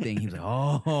a good thing. He was like,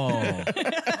 oh,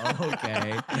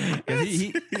 okay.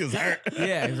 He was hurt.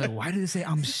 Yeah, he was like, "Why did they say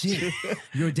I'm shit?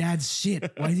 Your dad's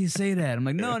shit. Why did he say that?" I'm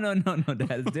like, no,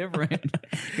 Dad, it's different.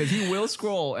 Because he will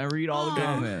scroll and read all the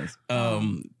comments.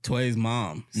 Tway's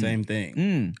mom, same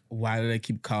thing. Why do they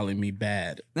keep calling me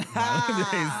bad? Why do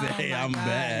they say I'm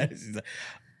bad? She's like,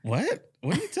 what?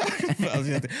 What are you talking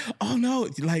about? Oh no,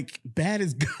 like bad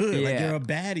is good. Yeah. Like you're a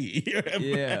baddie. You're a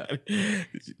baddie.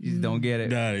 You just don't get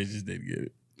it. No, they just didn't get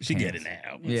it. She get it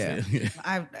now. Yeah.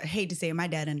 I hate to say it, my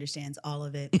dad understands all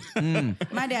of it.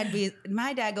 My dad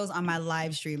goes on my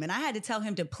live stream, and I had to tell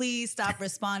him to please stop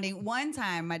responding. One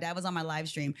time, my dad was on my live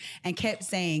stream and kept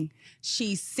saying,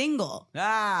 "She's single." And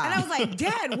I was like,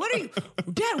 "Dad, what are you?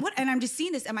 Dad, what?" And I'm just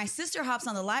seeing this, and my sister hops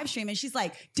on the live stream, and she's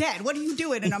like, "Dad, what are you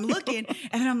doing?" And I'm looking,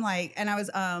 and I'm like, and I was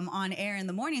on air in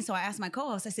the morning, so I asked my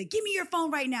co-host, I said, "Give me your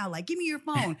phone right now. Like, give me your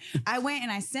phone." I went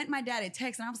and I sent my dad a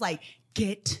text, and I was like,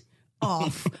 "Get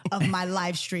off of my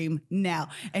live stream now."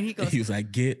 And he was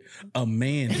like, "Get a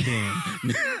man then."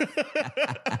 And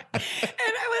I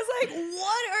was like,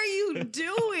 "What are you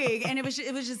doing?" And it was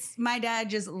just my dad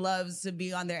just loves to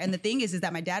be on there. And the thing is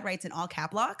that my dad writes in all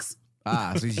cap locks.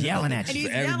 So he's yelling at And you.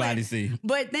 he's Everybody yelling. see.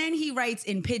 But then he writes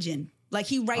in pigeon. Like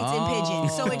he writes in pigeon.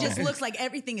 So it just looks like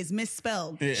everything is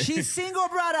misspelled. She's single,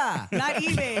 brother. Not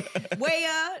even.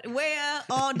 Where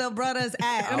all the brothers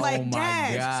at? I'm like, my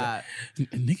 "Dad." God.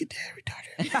 Nigga, dad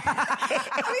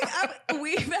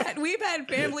retarded. We've had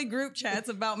family group chats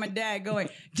about my dad going,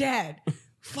 "Dad,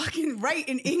 fucking write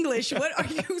in English. What are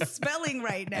you spelling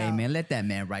right now?" Hey, man, let that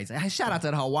man write. Hey, shout out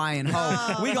to the Hawaiian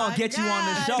hoe. We gonna get you on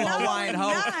the show, No, Hawaiian hoe.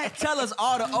 not. Tell us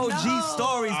all the OG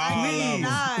stories, please.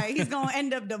 Nah, he's gonna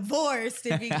end up divorced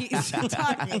if he keeps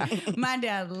talking. My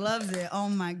dad loves it. Oh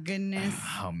my goodness.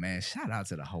 Oh man, shout out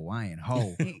to the Hawaiian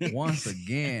hoe once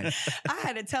again. I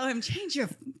had to tell him, change your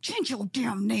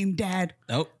damn name, Dad.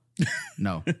 Nope.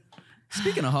 No.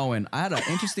 Speaking of hoeing, I had an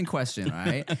interesting question, all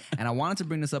right? And I wanted to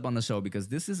bring this up on the show because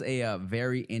this is a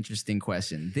very interesting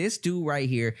question. This dude right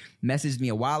here messaged me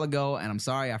a while ago, and I'm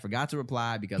sorry I forgot to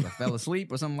reply because I fell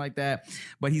asleep or something like that.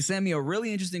 But he sent me a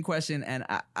really interesting question, and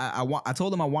I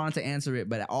told him I wanted to answer it,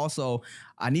 but also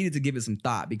I needed to give it some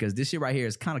thought because this shit right here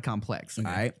is kind of complex, all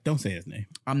right? Don't say his name.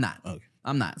 I'm not. Okay.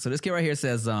 I'm not. So this kid right here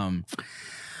says,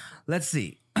 let's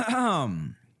see.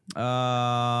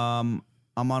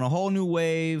 I'm on a whole new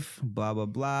wave, blah, blah,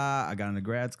 blah. I got into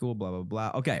grad school, blah, blah,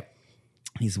 blah. Okay.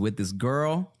 He's with this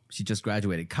girl. She just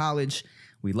graduated college.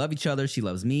 We love each other. She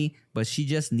loves me, but she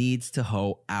just needs to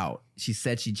hoe out. She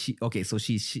said she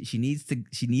needs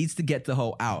to get the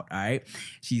hoe out. All right.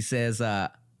 She says,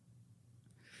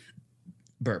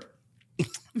 burp. All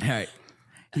right.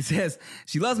 He says,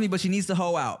 she loves me, but she needs to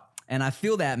hoe out. And I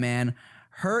feel that, man.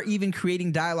 Her even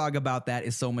creating dialogue about that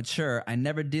is so mature. I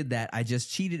never did that. I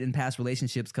just cheated in past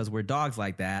relationships because we're dogs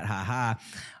like that. Ha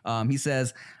ha. He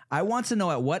says, I want to know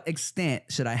at what extent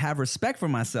should I have respect for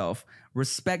myself,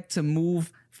 respect to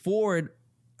move forward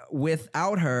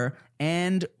without her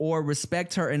and or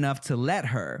respect her enough to let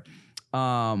her.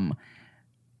 And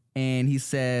he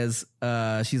says,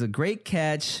 she's a great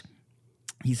catch.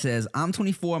 He says, I'm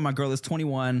 24, my girl is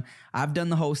 21. I've done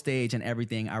the whole stage and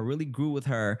everything. I really grew with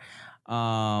her.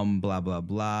 Blah, blah,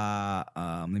 blah.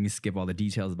 Let me skip all the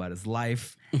details about his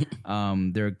life.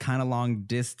 They're kind of long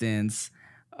distance.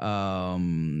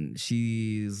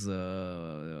 She's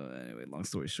anyway, long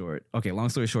story short,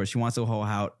 she wants to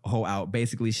hoe out.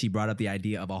 Basically, she brought up the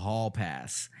idea of a hall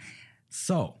pass.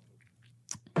 So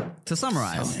to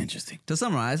summarize, so interesting.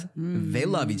 They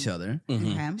love each other.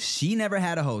 Okay. She never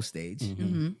had a host stage.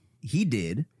 He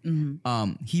did.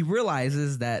 He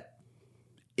realizes that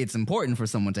it's important for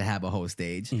someone to have a host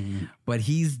stage, but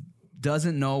he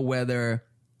doesn't know whether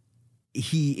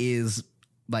he is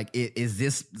like, is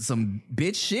this some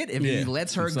bitch shit if he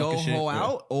lets her go hoe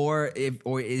out, or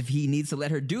if he needs to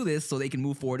let her do this so they can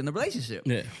move forward in the relationship.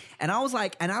 Yeah. And I was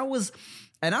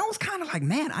kind of like,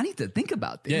 man, I need to think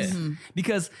about this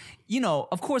because,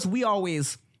 of course, we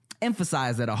always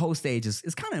emphasize that a host stage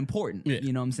is kind of important.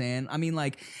 You know what I'm saying? I mean,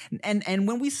 like, and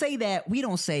when we say that, we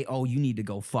don't say, oh, you need to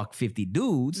go fuck 50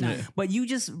 dudes, but you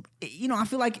just, I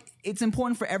feel like it's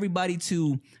important for everybody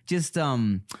to just,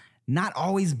 not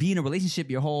always be in a relationship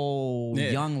your whole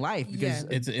young life, because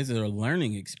it's a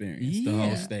learning experience. The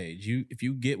whole stage. If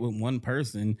you get with one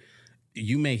person,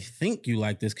 you may think you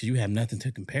like this because you have nothing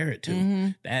to compare it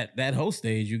to. That whole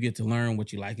stage, you get to learn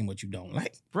what you like and what you don't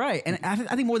like. Right. And I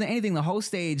think more than anything, the whole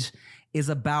stage is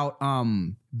about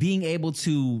being able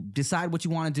to decide what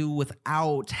you want to do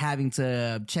without having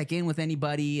to check in with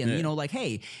anybody. And, like,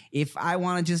 hey, if I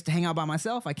want to just hang out by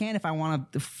myself, I can. If I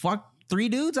want to fuck 3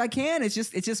 dudes, I can. It's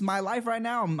just my life right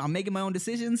now. I'm making my own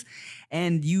decisions.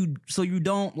 And you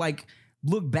don't like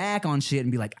look back on shit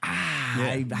and be like,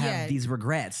 I have these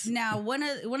regrets. Now, one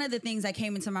of the things that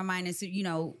came into my mind is,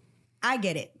 I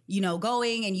get it,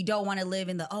 going and you don't want to live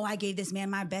in the, oh, I gave this man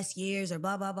my best years or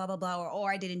blah, blah, blah, blah, blah, or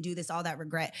I didn't do this, all that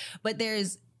regret. But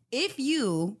if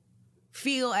you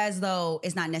feel as though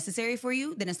it's not necessary for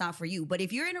you, then it's not for you. But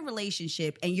if you're in a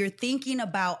relationship and you're thinking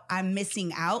about, I'm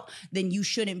missing out, then you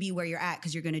shouldn't be where you're at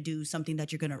because you're going to do something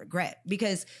that you're going to regret.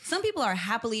 Because some people are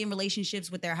happily in relationships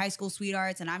with their high school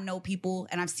sweethearts, and I know people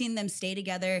and I've seen them stay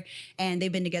together and they've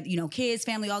been together, kids,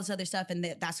 family, all this other stuff,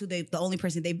 and that's who the only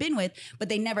person they've been with, but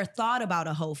they never thought about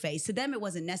a whole phase. To them, it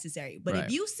wasn't necessary. But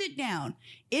if you sit down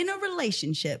in a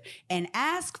relationship and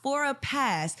ask for a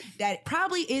pass, that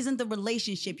probably isn't the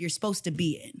relationship you're supposed to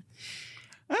be in.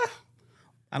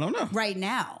 I don't know. Right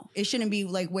now. It shouldn't be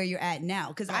like where you're at now.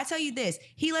 Because I tell you this,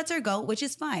 he lets her go, which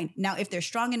is fine. Now, if they're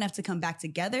strong enough to come back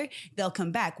together, they'll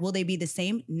come back. Will they be the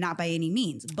same? Not by any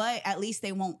means. But at least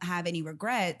they won't have any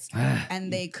regrets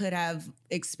and they could have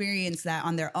experienced that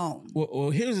on their own.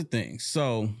 Well, here's the thing.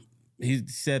 So he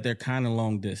said they're kind of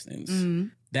long distance.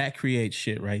 That creates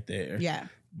shit right there. Yeah.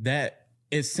 That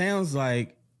it sounds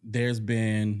like there's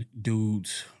been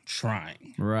dudes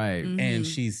trying. Right. And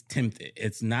she's tempted.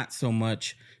 It's not so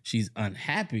much she's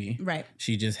unhappy. Right.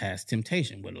 She just has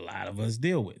temptation, what a lot of us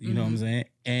deal with. You know what I'm saying?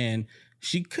 And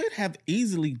she could have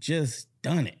easily just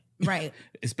done it. Right.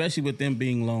 Especially with them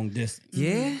being long distance.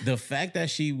 Yeah. The fact that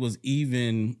she was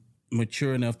even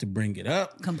mature enough to bring it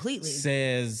up completely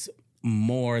says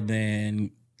more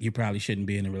than you probably shouldn't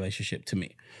be in a relationship to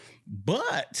me.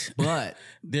 But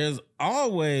there's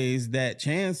always that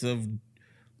chance of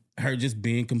her just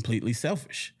being completely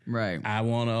selfish. Right. I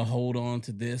want to hold on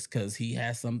to this because he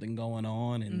has something going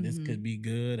on and this could be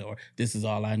good, or this is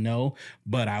all I know,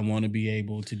 but I want to be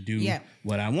able to do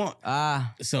what I want.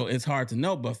 So it's hard to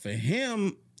know. But for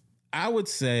him, I would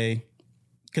say,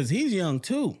 because he's young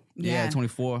too. Yeah,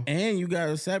 24. And you guys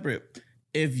are separate.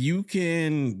 If you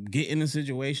can get in a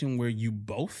situation where you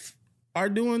both are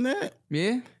doing that,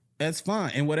 that's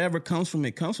fine. And whatever comes from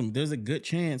it comes from it. There's a good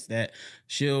chance that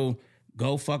she'll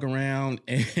go fuck around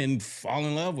and fall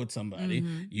in love with somebody.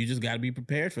 You just got to be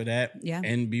prepared for that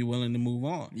and be willing to move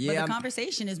on. Yeah, but the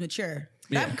conversation is mature.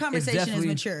 That conversation is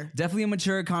mature. Definitely a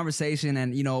mature conversation.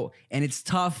 And, and it's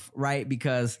tough, right?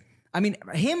 Because, I mean,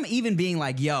 him even being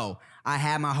like, yo, I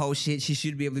had my whole shit. She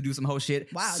should be able to do some whole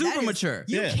shit. Wow. Super mature.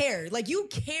 You care. Like, you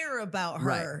care about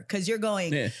her because you're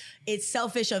going, it's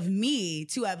selfish of me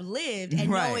to have lived and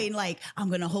knowing, like, I'm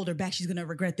going to hold her back. She's going to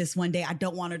regret this one day. I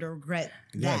don't want her to regret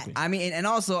that. I mean, and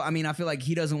also, I mean, I feel like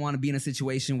he doesn't want to be in a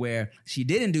situation where she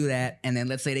didn't do that. And then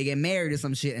let's say they get married or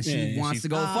some shit and she wants to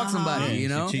go fuck somebody, you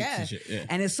know?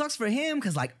 And it sucks for him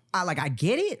because, like, I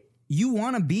get it. You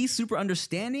want to be super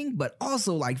understanding, but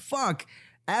also, like, fuck.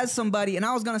 as somebody, and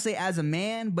I was gonna say as a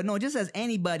man, but no, just as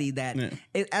anybody that,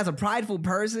 as a prideful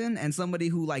person and somebody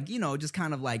who like, you know, just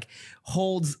kind of like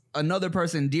holds another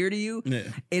person dear to you,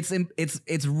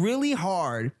 it's really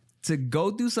hard to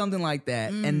go through something like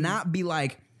that and not be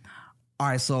like, all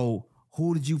right, so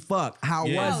who did you fuck? How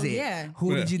was it? Yeah.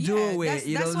 Who did you do it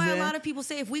with? That's why a lot of people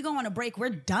say if we go on a break, we're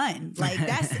done. Like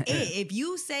that's it. If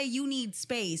you say you need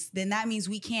space, then that means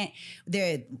we can't.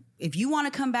 If you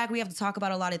want to come back, we have to talk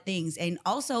about a lot of things. And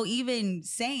also even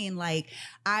saying like,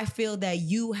 I feel that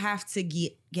you have to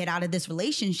get out of this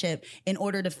relationship in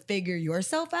order to figure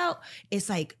yourself out. It's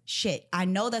like, shit, I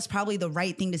know that's probably the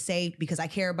right thing to say because I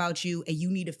care about you and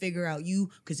you need to figure out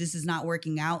you because this is not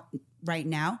working out right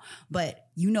now. But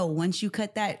you know, once you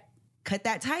cut that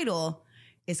title,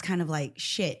 it's kind of like,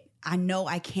 shit, I know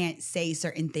I can't say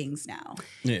certain things now.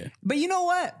 Yeah. But you know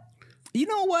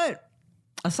what?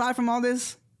 Aside from all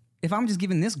this, if I'm just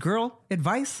giving this girl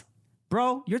advice,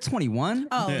 bro, you're 21.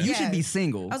 Oh, you should be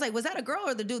single. I was like, was that a girl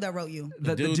or the dude that wrote you?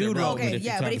 The dude wrote me. Okay,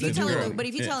 yeah, but if you're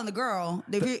telling the girl,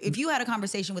 if you had a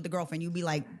conversation with the girlfriend, you'd be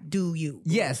like, do you?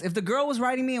 Yes, if the girl was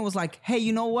writing me and was like, hey,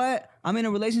 you know what? I'm in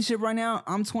a relationship right now.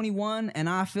 I'm 21 and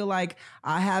I feel like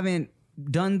I haven't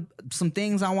done some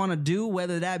things I want to do,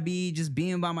 whether that be just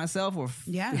being by myself or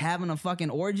having a fucking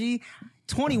orgy.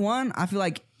 21, I feel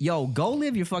like, yo, go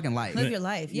live your fucking life. Live your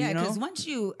life. Yeah, because once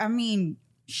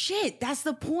shit, that's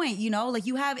the point, you know? Like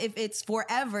you have, if it's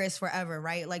forever, it's forever,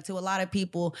 right? Like to a lot of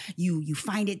people, you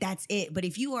find it, that's it. But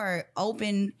if you are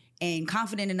open and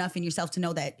confident enough in yourself to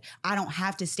know that I don't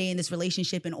have to stay in this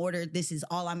relationship in order, this is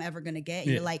all I'm ever gonna get.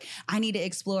 You're like, I need to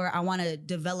explore, I wanna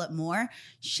develop more.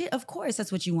 Shit, of course,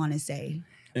 that's what you wanna say.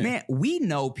 Man, we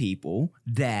know people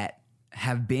that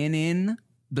have been in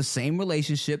the same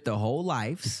relationship their whole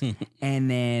lives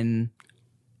and then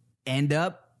end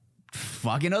up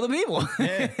fucking other people.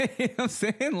 Yeah. You know what I'm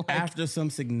saying? Like, after some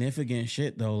significant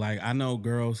shit though, like I know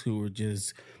girls who were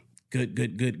just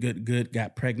good,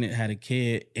 got pregnant, had a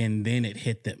kid, and then it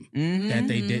hit them that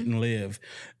they didn't live.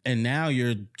 And now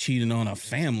you're cheating on a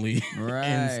family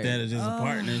instead of just a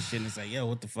partnership. And it's like, yo,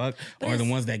 what the fuck? But or the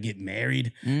ones that get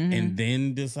married and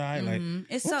then decide like,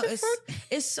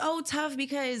 it's so tough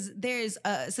because there's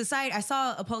a society. I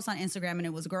saw a post on Instagram and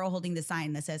it was a girl holding the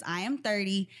sign that says, I am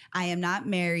 30, I am not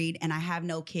married, and I have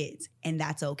no kids. And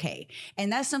that's okay.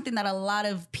 And that's something that a lot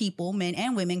of people, men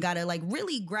and women, gotta like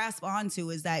really grasp onto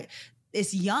is that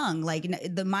it's young. Like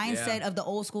the mindset of the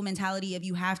old school mentality of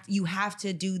you have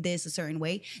to do this a certain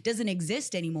way doesn't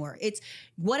exist anymore. It's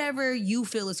whatever you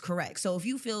feel is correct. So if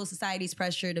you feel society's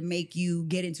pressure to make you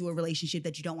get into a relationship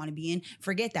that you don't want to be in,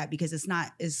 forget that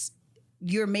because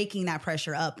you're making that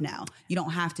pressure up now. You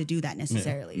don't have to do that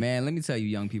necessarily. Man, let me tell you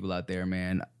young people out there,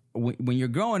 man. When you're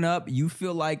growing up, you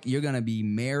feel like you're going to be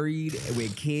married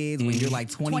with kids when you're like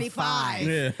 25.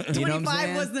 Yeah. You know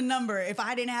 25 was the number. If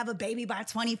I didn't have a baby by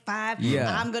 25,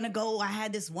 I'm going to go. I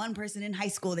had this one person in high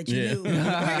school that you knew.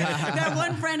 That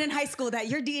one friend in high school that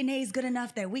your DNA is good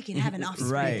enough that we can have an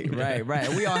offspring.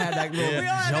 Right. We all had that little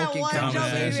joking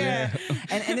conversation.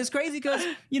 And it's crazy because,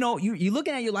 you know, you're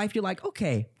looking at your life, you're like,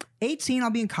 okay, 18, I'll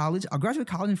be in college. I'll graduate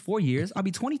college in 4 years. I'll be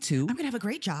 22. I'm going to have a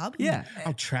great job. Yeah.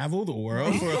 I'll travel the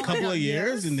world for a couple of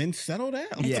years and then settle down.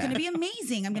 It's going to be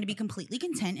amazing. I'm going to be completely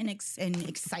content and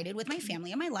excited with my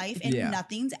family and my life, and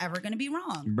nothing's ever going to be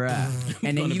wrong. Bruh.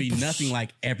 And then be nothing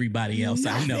like everybody else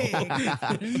I know.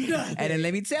 And then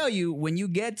let me tell you, when you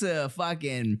get to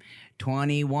fucking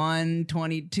 21,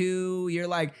 22, you're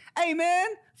like, hey, man,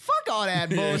 fuck all that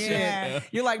bullshit.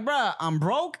 You're like, bruh, I'm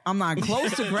broke. I'm not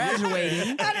close to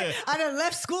graduating. I done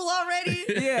left school already.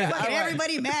 Yeah. Fucking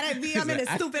everybody mad at me. I'm in a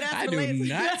stupid ass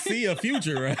relationship. I do not see a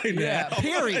future right now. Yeah,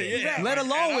 period. Let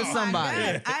alone with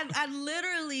somebody. I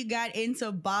literally got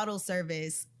into bottle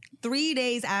service 3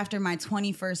 days after my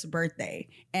 21st birthday.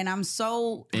 And I'm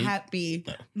so happy.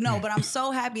 No, but I'm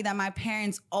so happy that my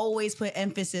parents always put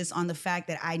emphasis on the fact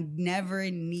that I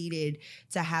never needed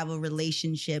to have a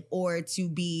relationship or to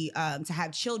be, to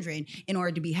have children in order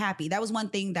to be happy. That was one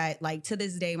thing that, like, to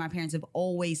this day, my parents have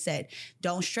always said,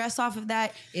 don't stress off of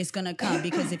that. It's going to come,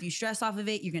 because if you stress off of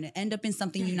it, you're going to end up in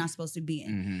something you're not supposed to be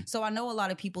in. Mm-hmm. So I know a lot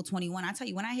of people 21. I tell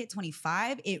you, when I hit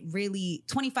 25,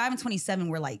 25 and 27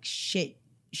 were like shitty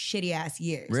ass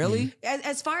years. Really?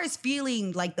 As far as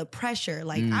feeling like the pressure,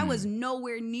 like I was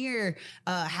nowhere near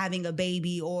having a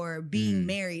baby or being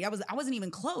married. I wasn't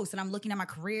even close. And I'm looking at my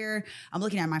career, I'm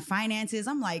looking at my finances.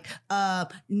 I'm like,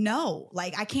 no,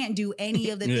 like I can't do any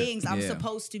of the things I'm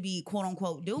supposed to be quote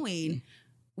unquote doing.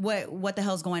 What the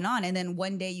hell's going on? And then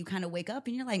one day you kind of wake up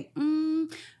and you're like,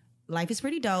 life is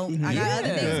pretty dope. I got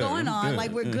other things going on.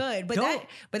 Like, we're good. But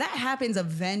that happens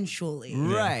eventually.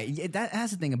 Right. Yeah,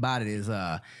 that's the thing about it is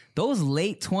those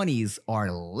late 20s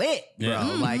are lit,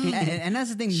 bro. Like, and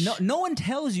that's the thing. No one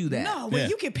tells you that. No, when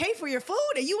you can pay for your food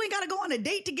and you ain't got to go on a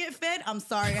date to get fed. I'm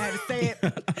sorry I had to say it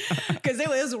because it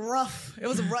was rough. It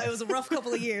was a rough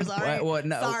couple of years. All right. Well,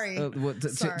 no, sorry.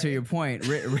 To your point,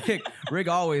 Rick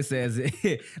always says,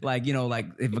 like, you know, like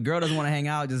if a girl doesn't want to hang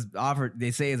out, just offer.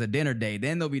 They say it's a dinner date,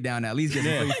 then they'll be down to at least get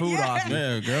some free food off you.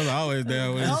 Yeah, girls are always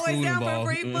down with always food down involved.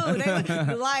 for free food.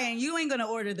 They lying. You ain't gonna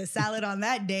order the salad on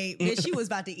that date. Bitch, she was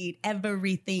about to eat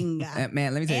everything.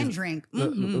 Man, let me tell you, and drink.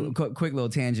 Quick little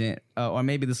tangent, or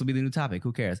maybe this will be the new topic.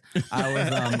 Who cares? I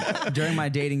was during my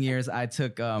dating years, I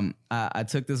took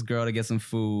this girl to get some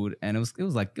food, and it was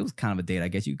kind of a date. I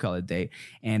guess you could call it a date,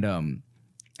 and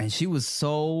she was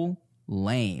so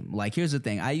lame. Like, here's the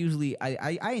thing. I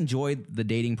enjoy the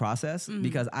dating process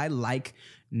because I like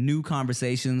new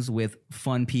conversations with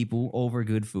fun people over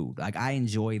good food. Like, I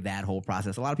enjoy that whole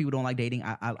process. A lot of people don't like dating.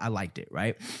 I liked it,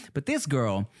 right? But this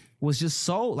girl was just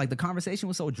so, like, the conversation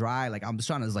was so dry. Like, I'm just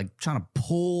trying to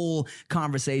pull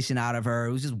conversation out of her.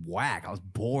 It was just whack. I was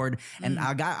bored, and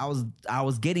I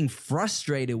was getting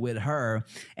frustrated with her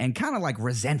and kind of like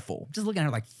resentful. Just looking at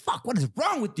her like, fuck, what is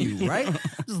wrong with you, right?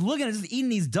 Just looking at her, just eating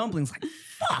these dumplings like,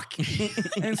 fuck.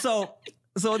 And so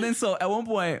at one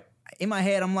point in my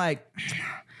head, I'm like,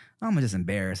 I'm gonna just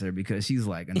embarrass her because she's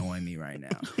like annoying me right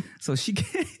now. So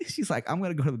she's like, I'm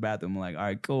gonna go to the bathroom. I'm like, all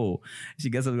right, cool. She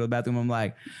gets up to go to the bathroom. I'm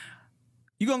like,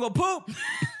 you gonna go poop?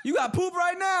 You got poop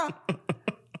right now?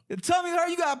 Tell me, her,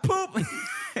 you got poop.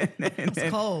 It's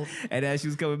cold. And as she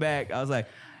was coming back, I was like,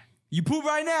 you poop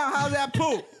right now? How's that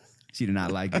poop? She did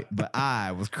not like it, but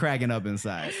I was cracking up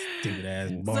inside. Stupid ass,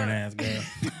 boring ass girl.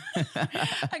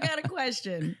 I got a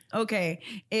question. Okay,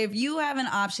 if you have an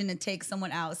option to take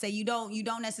someone out, say you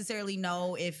don't necessarily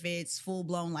know if it's full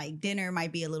blown, like dinner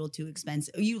might be a little too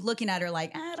expensive. You looking at her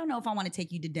like, I don't know if I want to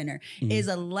take you to dinner. Is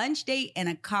a lunch date and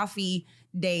a coffee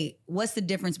date, what's the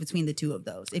difference between the two of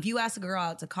those? If you ask a girl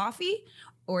out to coffee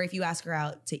or if you ask her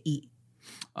out to eat?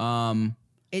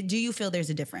 Do you feel there's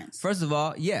a difference? First of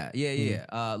all, yeah.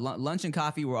 Lunch and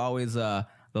coffee were always the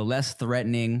less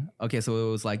threatening. Okay, so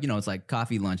it was like, it's like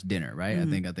coffee, lunch, dinner, right? I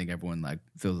think everyone like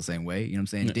feels the same way. You know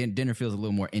what I'm saying? Dinner feels a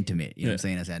little more intimate. You know what I'm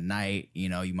saying? It's at night. You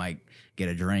might get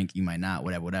a drink, you might not,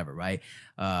 whatever, right?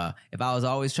 If I was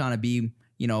always trying to be,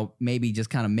 maybe just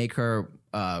kind of make her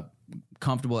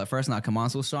comfortable at first, not come on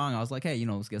so strong, I was like, hey,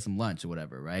 let's get some lunch or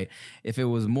whatever, right? If it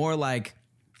was more like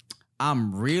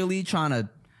I'm really trying to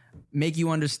make you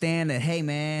understand that, hey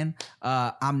man,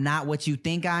 I'm not what you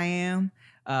think I am.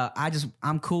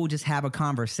 I'm cool. Just have a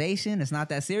conversation. It's not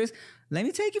that serious. Let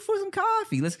me take you for some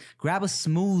coffee. Let's grab a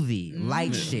smoothie,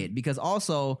 light shit. Because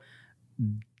also,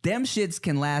 them shits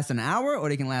can last an hour or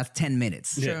they can last 10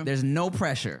 minutes. True. There's no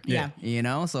pressure. Yeah.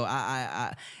 So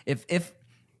I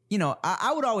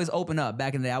would always open up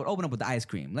back in the day. I would open up with the ice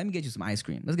cream. Let me get you some ice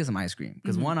cream. Let's get some ice cream.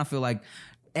 Because one, I feel like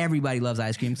everybody loves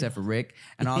ice cream except for Rick.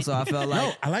 And also I felt like...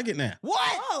 No, I like it now. What?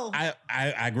 Oh.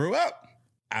 I grew up.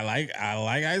 I like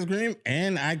ice cream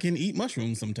and I can eat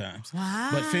mushrooms sometimes.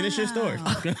 Wow. But finish your story.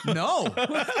 No. We're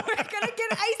gonna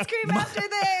get ice cream after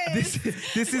this.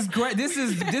 This is great. This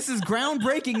is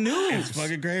groundbreaking news. It's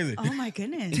fucking crazy. Oh my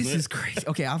goodness. This is crazy.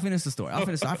 Okay, I'll finish the story. I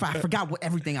forgot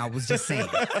everything I was just saying.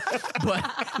 But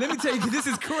let me tell you, this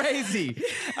is crazy.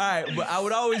 All right, but I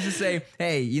would always just say,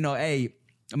 hey,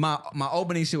 my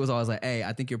opening shit was always like, hey,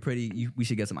 I think you're pretty, we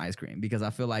should get some ice cream, because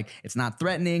I feel like it's not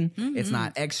threatening, it's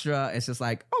not extra, it's just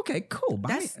like, okay, cool,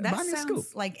 buy me a scoop.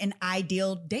 Sounds like an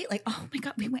ideal date. Like, oh my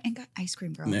God, we went and got ice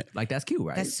cream, girl. Yeah, like, that's cute,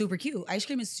 right? That's super cute. Ice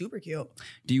cream is super cute.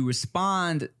 Do you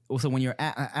respond, so when you're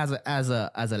as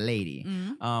a lady,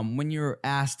 when you're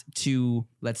asked to,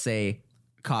 let's say,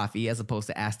 coffee as opposed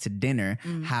to asked to dinner,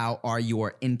 how are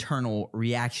your internal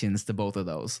reactions to both of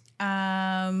those?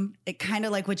 It kind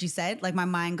of like what you said, like my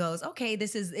mind goes, okay,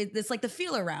 it's like the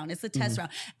feel around, it's the test round.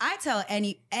 I tell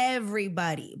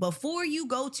everybody, before you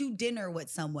go to dinner with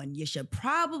someone, you should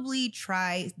probably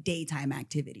try daytime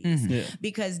activities,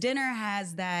 because dinner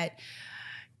has that,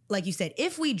 like you said,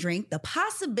 if we drink, the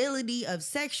possibility of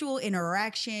sexual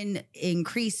interaction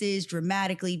increases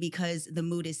dramatically because the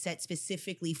mood is set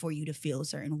specifically for you to feel a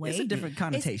certain way. It's a different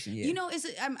connotation,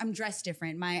 I'm dressed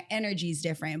different. My energy's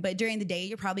different. But during the day,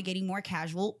 you're probably getting more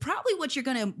casual. Probably what you're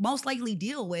going to most likely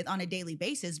deal with on a daily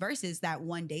basis versus that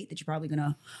one date that you're probably going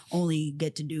to only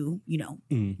get to do,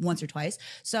 once or twice.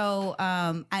 So,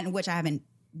 and which I haven't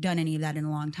done any of that in a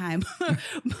long time.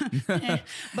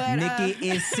 but Nikki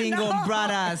is single,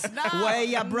 brothers. Where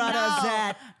your brothers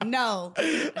at? No,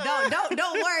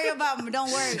 don't worry about me.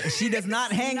 Don't worry. She does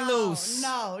not hang loose.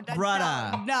 No,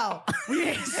 brother. No. We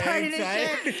ain't started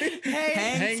this shit.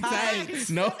 Hang tight.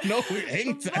 No,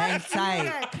 hang tight. Hang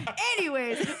tight.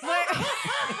 Anyways,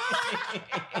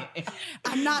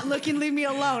 I'm not looking. Leave me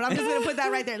alone. I'm just gonna put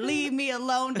that right there. Leave me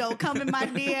alone. Don't come in my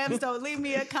DMs. Don't leave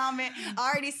me a comment. I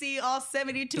already see all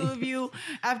 72 of you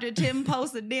after Tim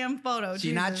posts a damn photo.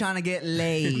 She's not trying to get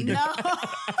laid. No.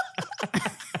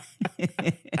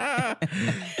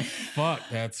 Fuck,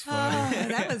 that's funny.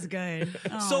 That was good.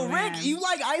 Oh, So man. Rick, you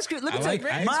like ice cream? Let me I tell like you,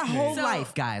 ice my cream. whole So-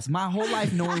 life, guys, my whole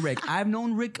life knowing Rick. I've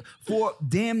known Rick for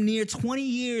damn near 20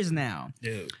 years now.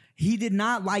 Dude. He did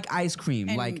not like ice cream.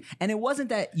 And- And it wasn't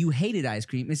that you hated ice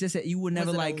cream. It's just that you would never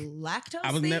Was it like. a lactose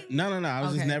I was thing? no. I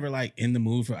was just Okay. never like in the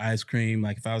mood for ice cream.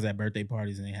 Like if I was at birthday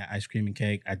parties and they had ice cream and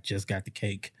cake, I just got the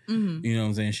cake. Mm-hmm. You know what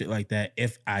I'm saying? Shit like that.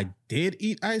 If I did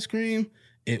eat ice cream,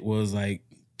 it was like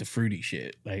the fruity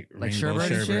shit, like rainbow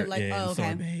sherbet and shit? Like, yeah, oh, and okay.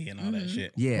 sorbet and all that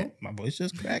shit. Yeah. Oh, my voice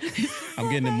just cracked. I'm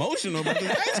getting emotional about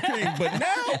this ice cream, but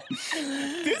now,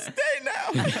 this day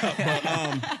now.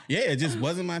 But yeah, it just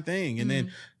wasn't my thing. And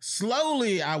then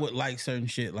slowly, I would like certain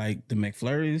shit like the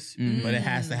McFlurries, but it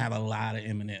has to have a lot of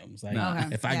M&Ms. Like Okay.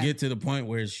 if I Yeah. get to the point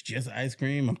where it's just ice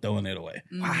cream, I'm throwing it away.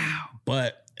 Wow.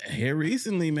 But here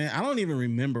recently, man, I don't even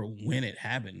remember when it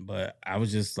happened, but I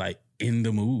was just like in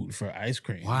the mood for ice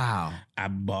cream. Wow. I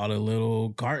bought a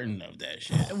little carton of that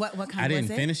shit. What kind I didn't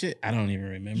was it? finish it. I don't even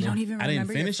remember. You don't even I didn't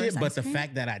remember your finish it, first but ice the cream?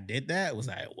 fact that I did that was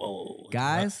like, whoa,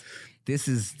 Guys, this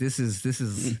is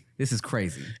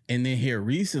crazy. And then here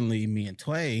recently, me and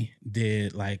Tway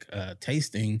did like a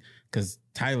tasting because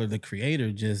Tyler, the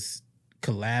creator, just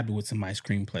collabed with some ice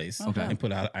cream place and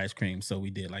put out ice cream. So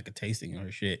we did like a tasting of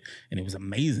her shit, and it was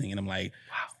amazing. And I'm like,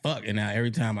 wow, fuck. And now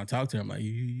every time I talk to her, I'm like,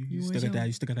 you still got that?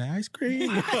 You still got that ice cream?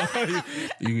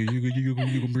 you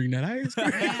can bring that ice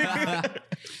cream.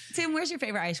 Tim, where's your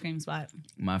favorite ice cream spot?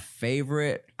 My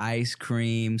favorite ice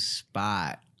cream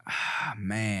spot. Ah,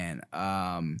 man.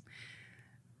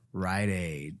 Rite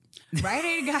Aid. Rite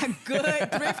Aid got good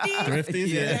thrifties. Thrifties,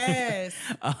 yeah. Yes.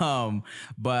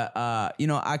 But you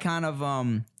know, I kind of I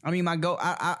mean I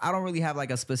don't really have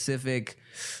like a specific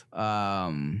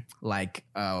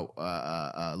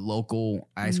local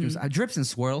ice cream. Drips and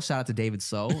Swirls. Shout out to David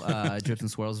So. Drips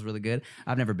and Swirls is really good.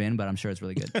 I've never been, but I'm sure it's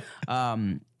really good. You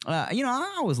know,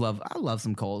 I love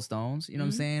some Cold Stones. You know what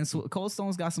I'm saying? So Cold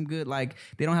Stones got some good, like,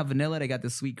 they don't have vanilla, they got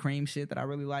this sweet cream shit that I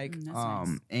really like. That's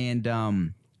nice. And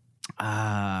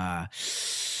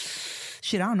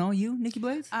shit, I don't know. You, Nikki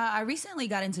Blades? I recently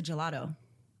got into gelato.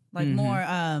 Like more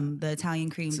the Italian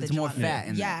cream. So the it's more gelato. fat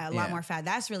in Yeah, there. a lot Yeah. more fat.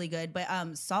 That's really good.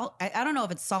 But salt, I don't know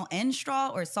if it's salt and straw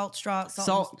or salt straw.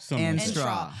 Salt and and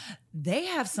straw. They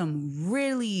have some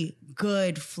really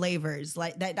good flavors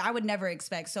like that I would never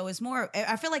expect. So it's more,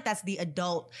 I feel like that's the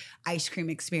adult ice cream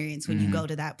experience when you go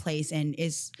to that place. And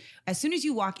it's, as soon as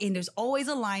you walk in, there's always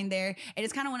a line there. And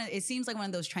it's kind of it seems like one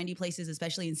of those trendy places,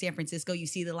 especially in San Francisco. You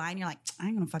see the line, you're like, I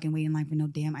ain't gonna fucking wait in line for no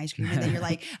damn ice cream. And then you're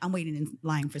like, I'm waiting in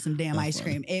line for some damn ice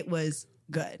cream. It was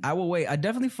good. I will wait. I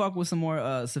definitely fuck with some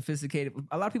more sophisticated.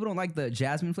 A lot of people don't like the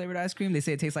jasmine flavored ice cream. They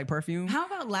say it tastes like perfume. How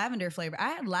about lavender flavor?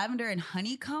 I had lavender and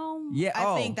honeycomb. Yeah,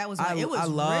 I think that was one. It was I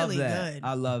love really that. good.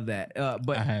 I love that.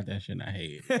 But I had that shit and I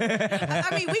hate it.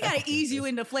 I mean, we gotta ease you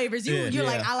into flavors. You're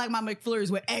like, I like my McFlurries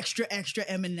with extra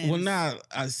M&Ms. Well, nah,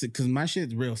 because my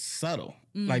shit's real subtle.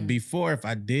 Like before, if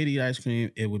I did eat ice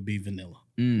cream, it would be vanilla.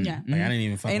 Yeah. Like I didn't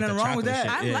even fuck Ain't with the nothing wrong with chocolate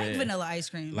that. shit. I Yeah, like yeah. vanilla ice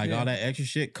cream. Like all that extra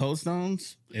shit, Cold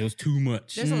Stones, it was too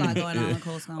much. There's a lot going on with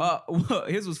Cold Stone. well,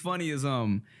 here's what's funny is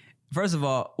first of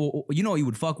all, you know what you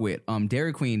would fuck with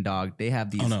Dairy Queen, dog. They have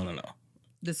these. Oh no.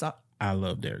 the salt. I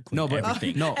love Dairy Queen. No, but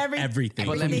everything. no, everything.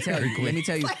 But let me tell you. Dairy Queen. Let me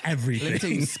tell you. everything. Let me tell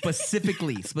you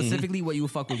specifically what you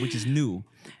would fuck with, which is new.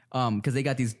 Because they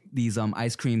got these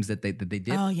ice creams that they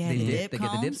dip. Oh, yeah, they the dip. dip They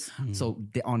get the dips. cones. So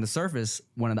on the surface,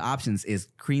 one of the options is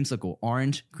creamsicle,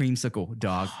 orange creamsicle,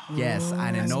 dog. Yes,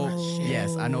 I didn't know.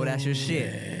 Yes, I know that's your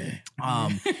shit.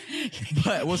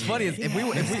 But what's funny is if we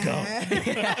All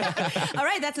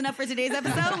right, that's enough for today's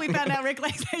episode. We found out Rick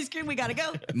likes ice cream. We gotta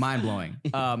go. mind blowing.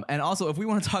 And also, if we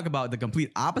want to talk about the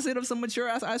complete opposite of some mature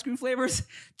ass ice cream flavors,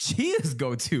 Chia's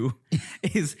go to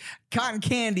is cotton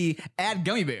candy add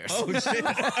gummy bears. Oh shit.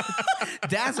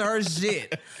 That's her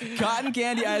shit. Cotton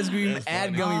candy ice cream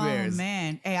add gummy bears. Oh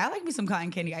man, hey, I like me some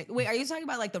cotton candy. Wait, are you talking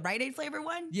about like the Rite Aid flavor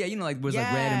one? Yeah, you know, like where's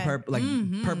like red and Yeah. purple, like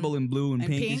purple and blue and,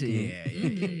 And pink. And pink.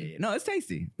 shit. Yeah. No, it's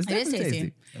tasty. It's It is definitely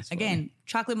tasty. tasty. Again,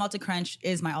 chocolate malted crunch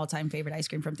is my all-time favorite ice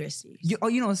cream from Thrifties.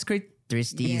 You know, it's great.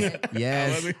 Thrifties.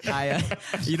 Yes.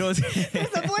 You know, It's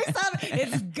a voice on.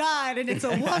 It's God and it's a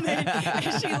woman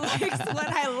and she likes what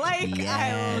I like.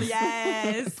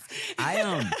 Yes.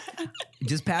 I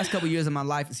just past couple years of my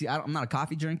life. See, I'm not a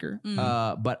coffee drinker,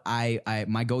 but I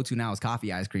my go-to now is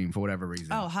coffee ice cream for whatever reason.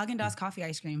 Oh, Haagen-Dazs coffee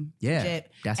ice cream. Yeah,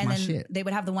 Legit. that's and my then shit. They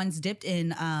would have the ones dipped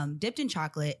in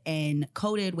chocolate and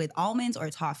coated with almonds or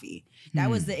toffee. That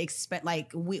was the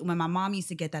when my mom used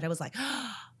to get that, it was like,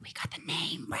 oh, we got the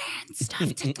name brand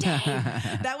stuff today.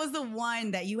 That was the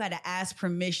one that you had to ask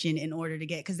permission in order to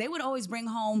get, because they would always bring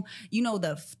home, you know,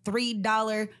 the $3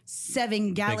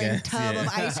 7-gallon tub of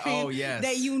ice cream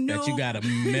that you knew that you gotta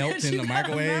melt in the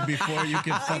microwave before you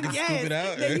can fucking scoop it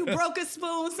out. Then you broke a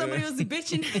spoon. Somebody was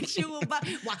bitching at you about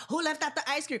who left out the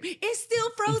ice cream. It's still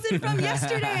frozen from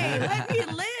yesterday. Let me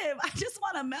live. I just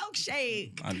want a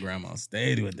milkshake. My grandma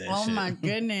stayed with that shit. Oh my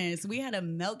goodness. We had a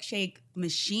milkshake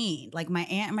machine. Like my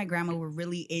aunt and my grandma were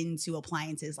really into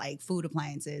appliances, like food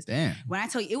appliances. Damn. When I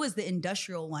tell you, it was the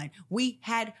industrial one. We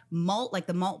had malt, like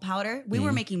the malt powder. We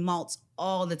were making malts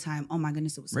all the time. Oh my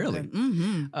goodness, it was so really good.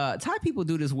 Mm-hmm. Thai people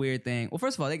do this weird thing. Well,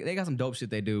 first of all, they got some dope shit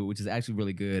they do, which is actually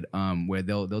really good. Where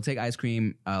they'll take ice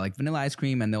cream, like vanilla ice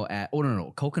cream, and they'll add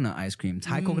coconut ice cream.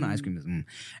 Thai coconut ice cream is,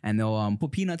 and they'll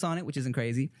put peanuts on it, which isn't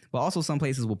crazy. But also some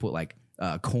places will put like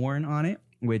corn on it,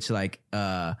 which like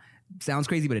sounds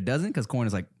crazy, but it doesn't, because corn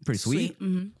is like pretty sweet.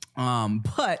 Mm-hmm.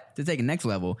 But to take it next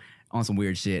level on some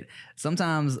weird shit,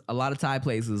 sometimes a lot of Thai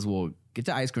places will get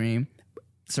your ice cream,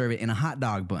 serve it in a hot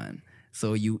dog bun.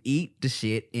 So you eat the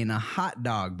shit in a hot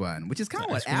dog bun, which is kind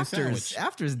of what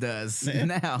Afters does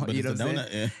now. But you know it's what a I'm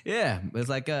donut, saying? Yeah, it's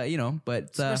like you know, but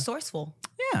It's resourceful.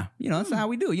 yeah, you know, that's how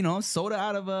we do. You know, soda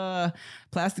out of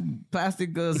plastic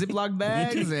Ziploc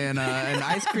bags and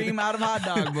ice cream out of hot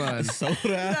dog buns.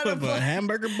 Soda out of a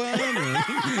hamburger bun and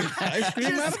ice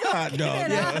cream out of a hot dog.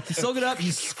 Yeah, you soak it up,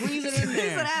 you squeeze it in Squeeze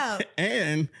there. it out.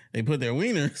 And they put their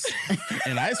wieners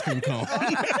in ice cream cone.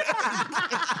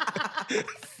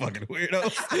 Fucking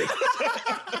weirdos.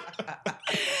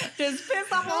 Just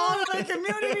piss off all of the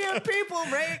community of people,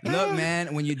 right? Look,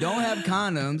 man, when you don't have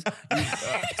condoms,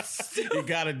 You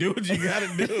gotta do what you gotta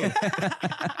do.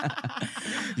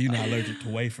 You're not allergic to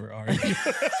wafer, are you?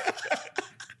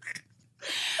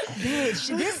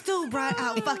 Bitch, this dude brought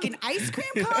out fucking ice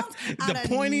cream cones. The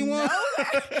pointy one?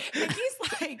 And he's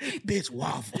like, Bitch,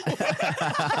 waffle.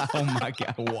 oh my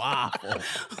God, waffle.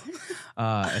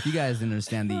 If you guys didn't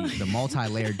understand the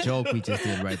multi-layered joke we just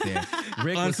did right there,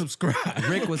 Rick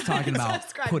was talking about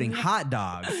Unsubscribe. putting hot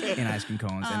dogs in ice cream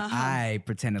cones, and I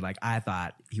pretended like I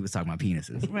thought he was talking about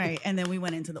penises. right. And then we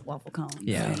went into the waffle cones.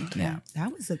 Yeah, And, yeah.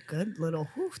 That was a good little,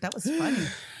 that was funny.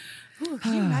 Ooh,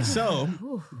 can you imagine So, that?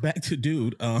 Ooh. back to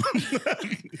dude.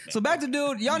 So back to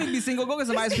dude, y'all need to be single. Go get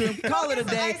some ice cream. Call it a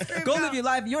day. ice cream, Go girl. live your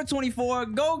life. You're 24.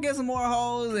 Go get some more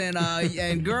hoes,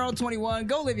 and girl 21.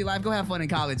 Go live your life. Go have fun in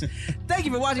college. Thank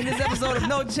you for watching this episode of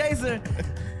No Chaser.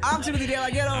 I'm Timothy De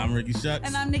La Ghetto. I'm Ricky Shucks.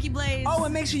 And I'm Nikki Blaze. Oh,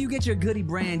 and make sure you get your Goody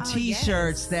Brand Oh,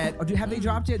 T-shirts have they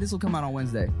dropped yet? This will come out on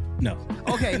Wednesday. No.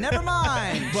 Okay, never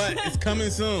mind. But it's coming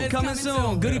soon. Coming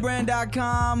soon.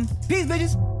 Goodybrand.com. Peace,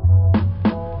 bitches.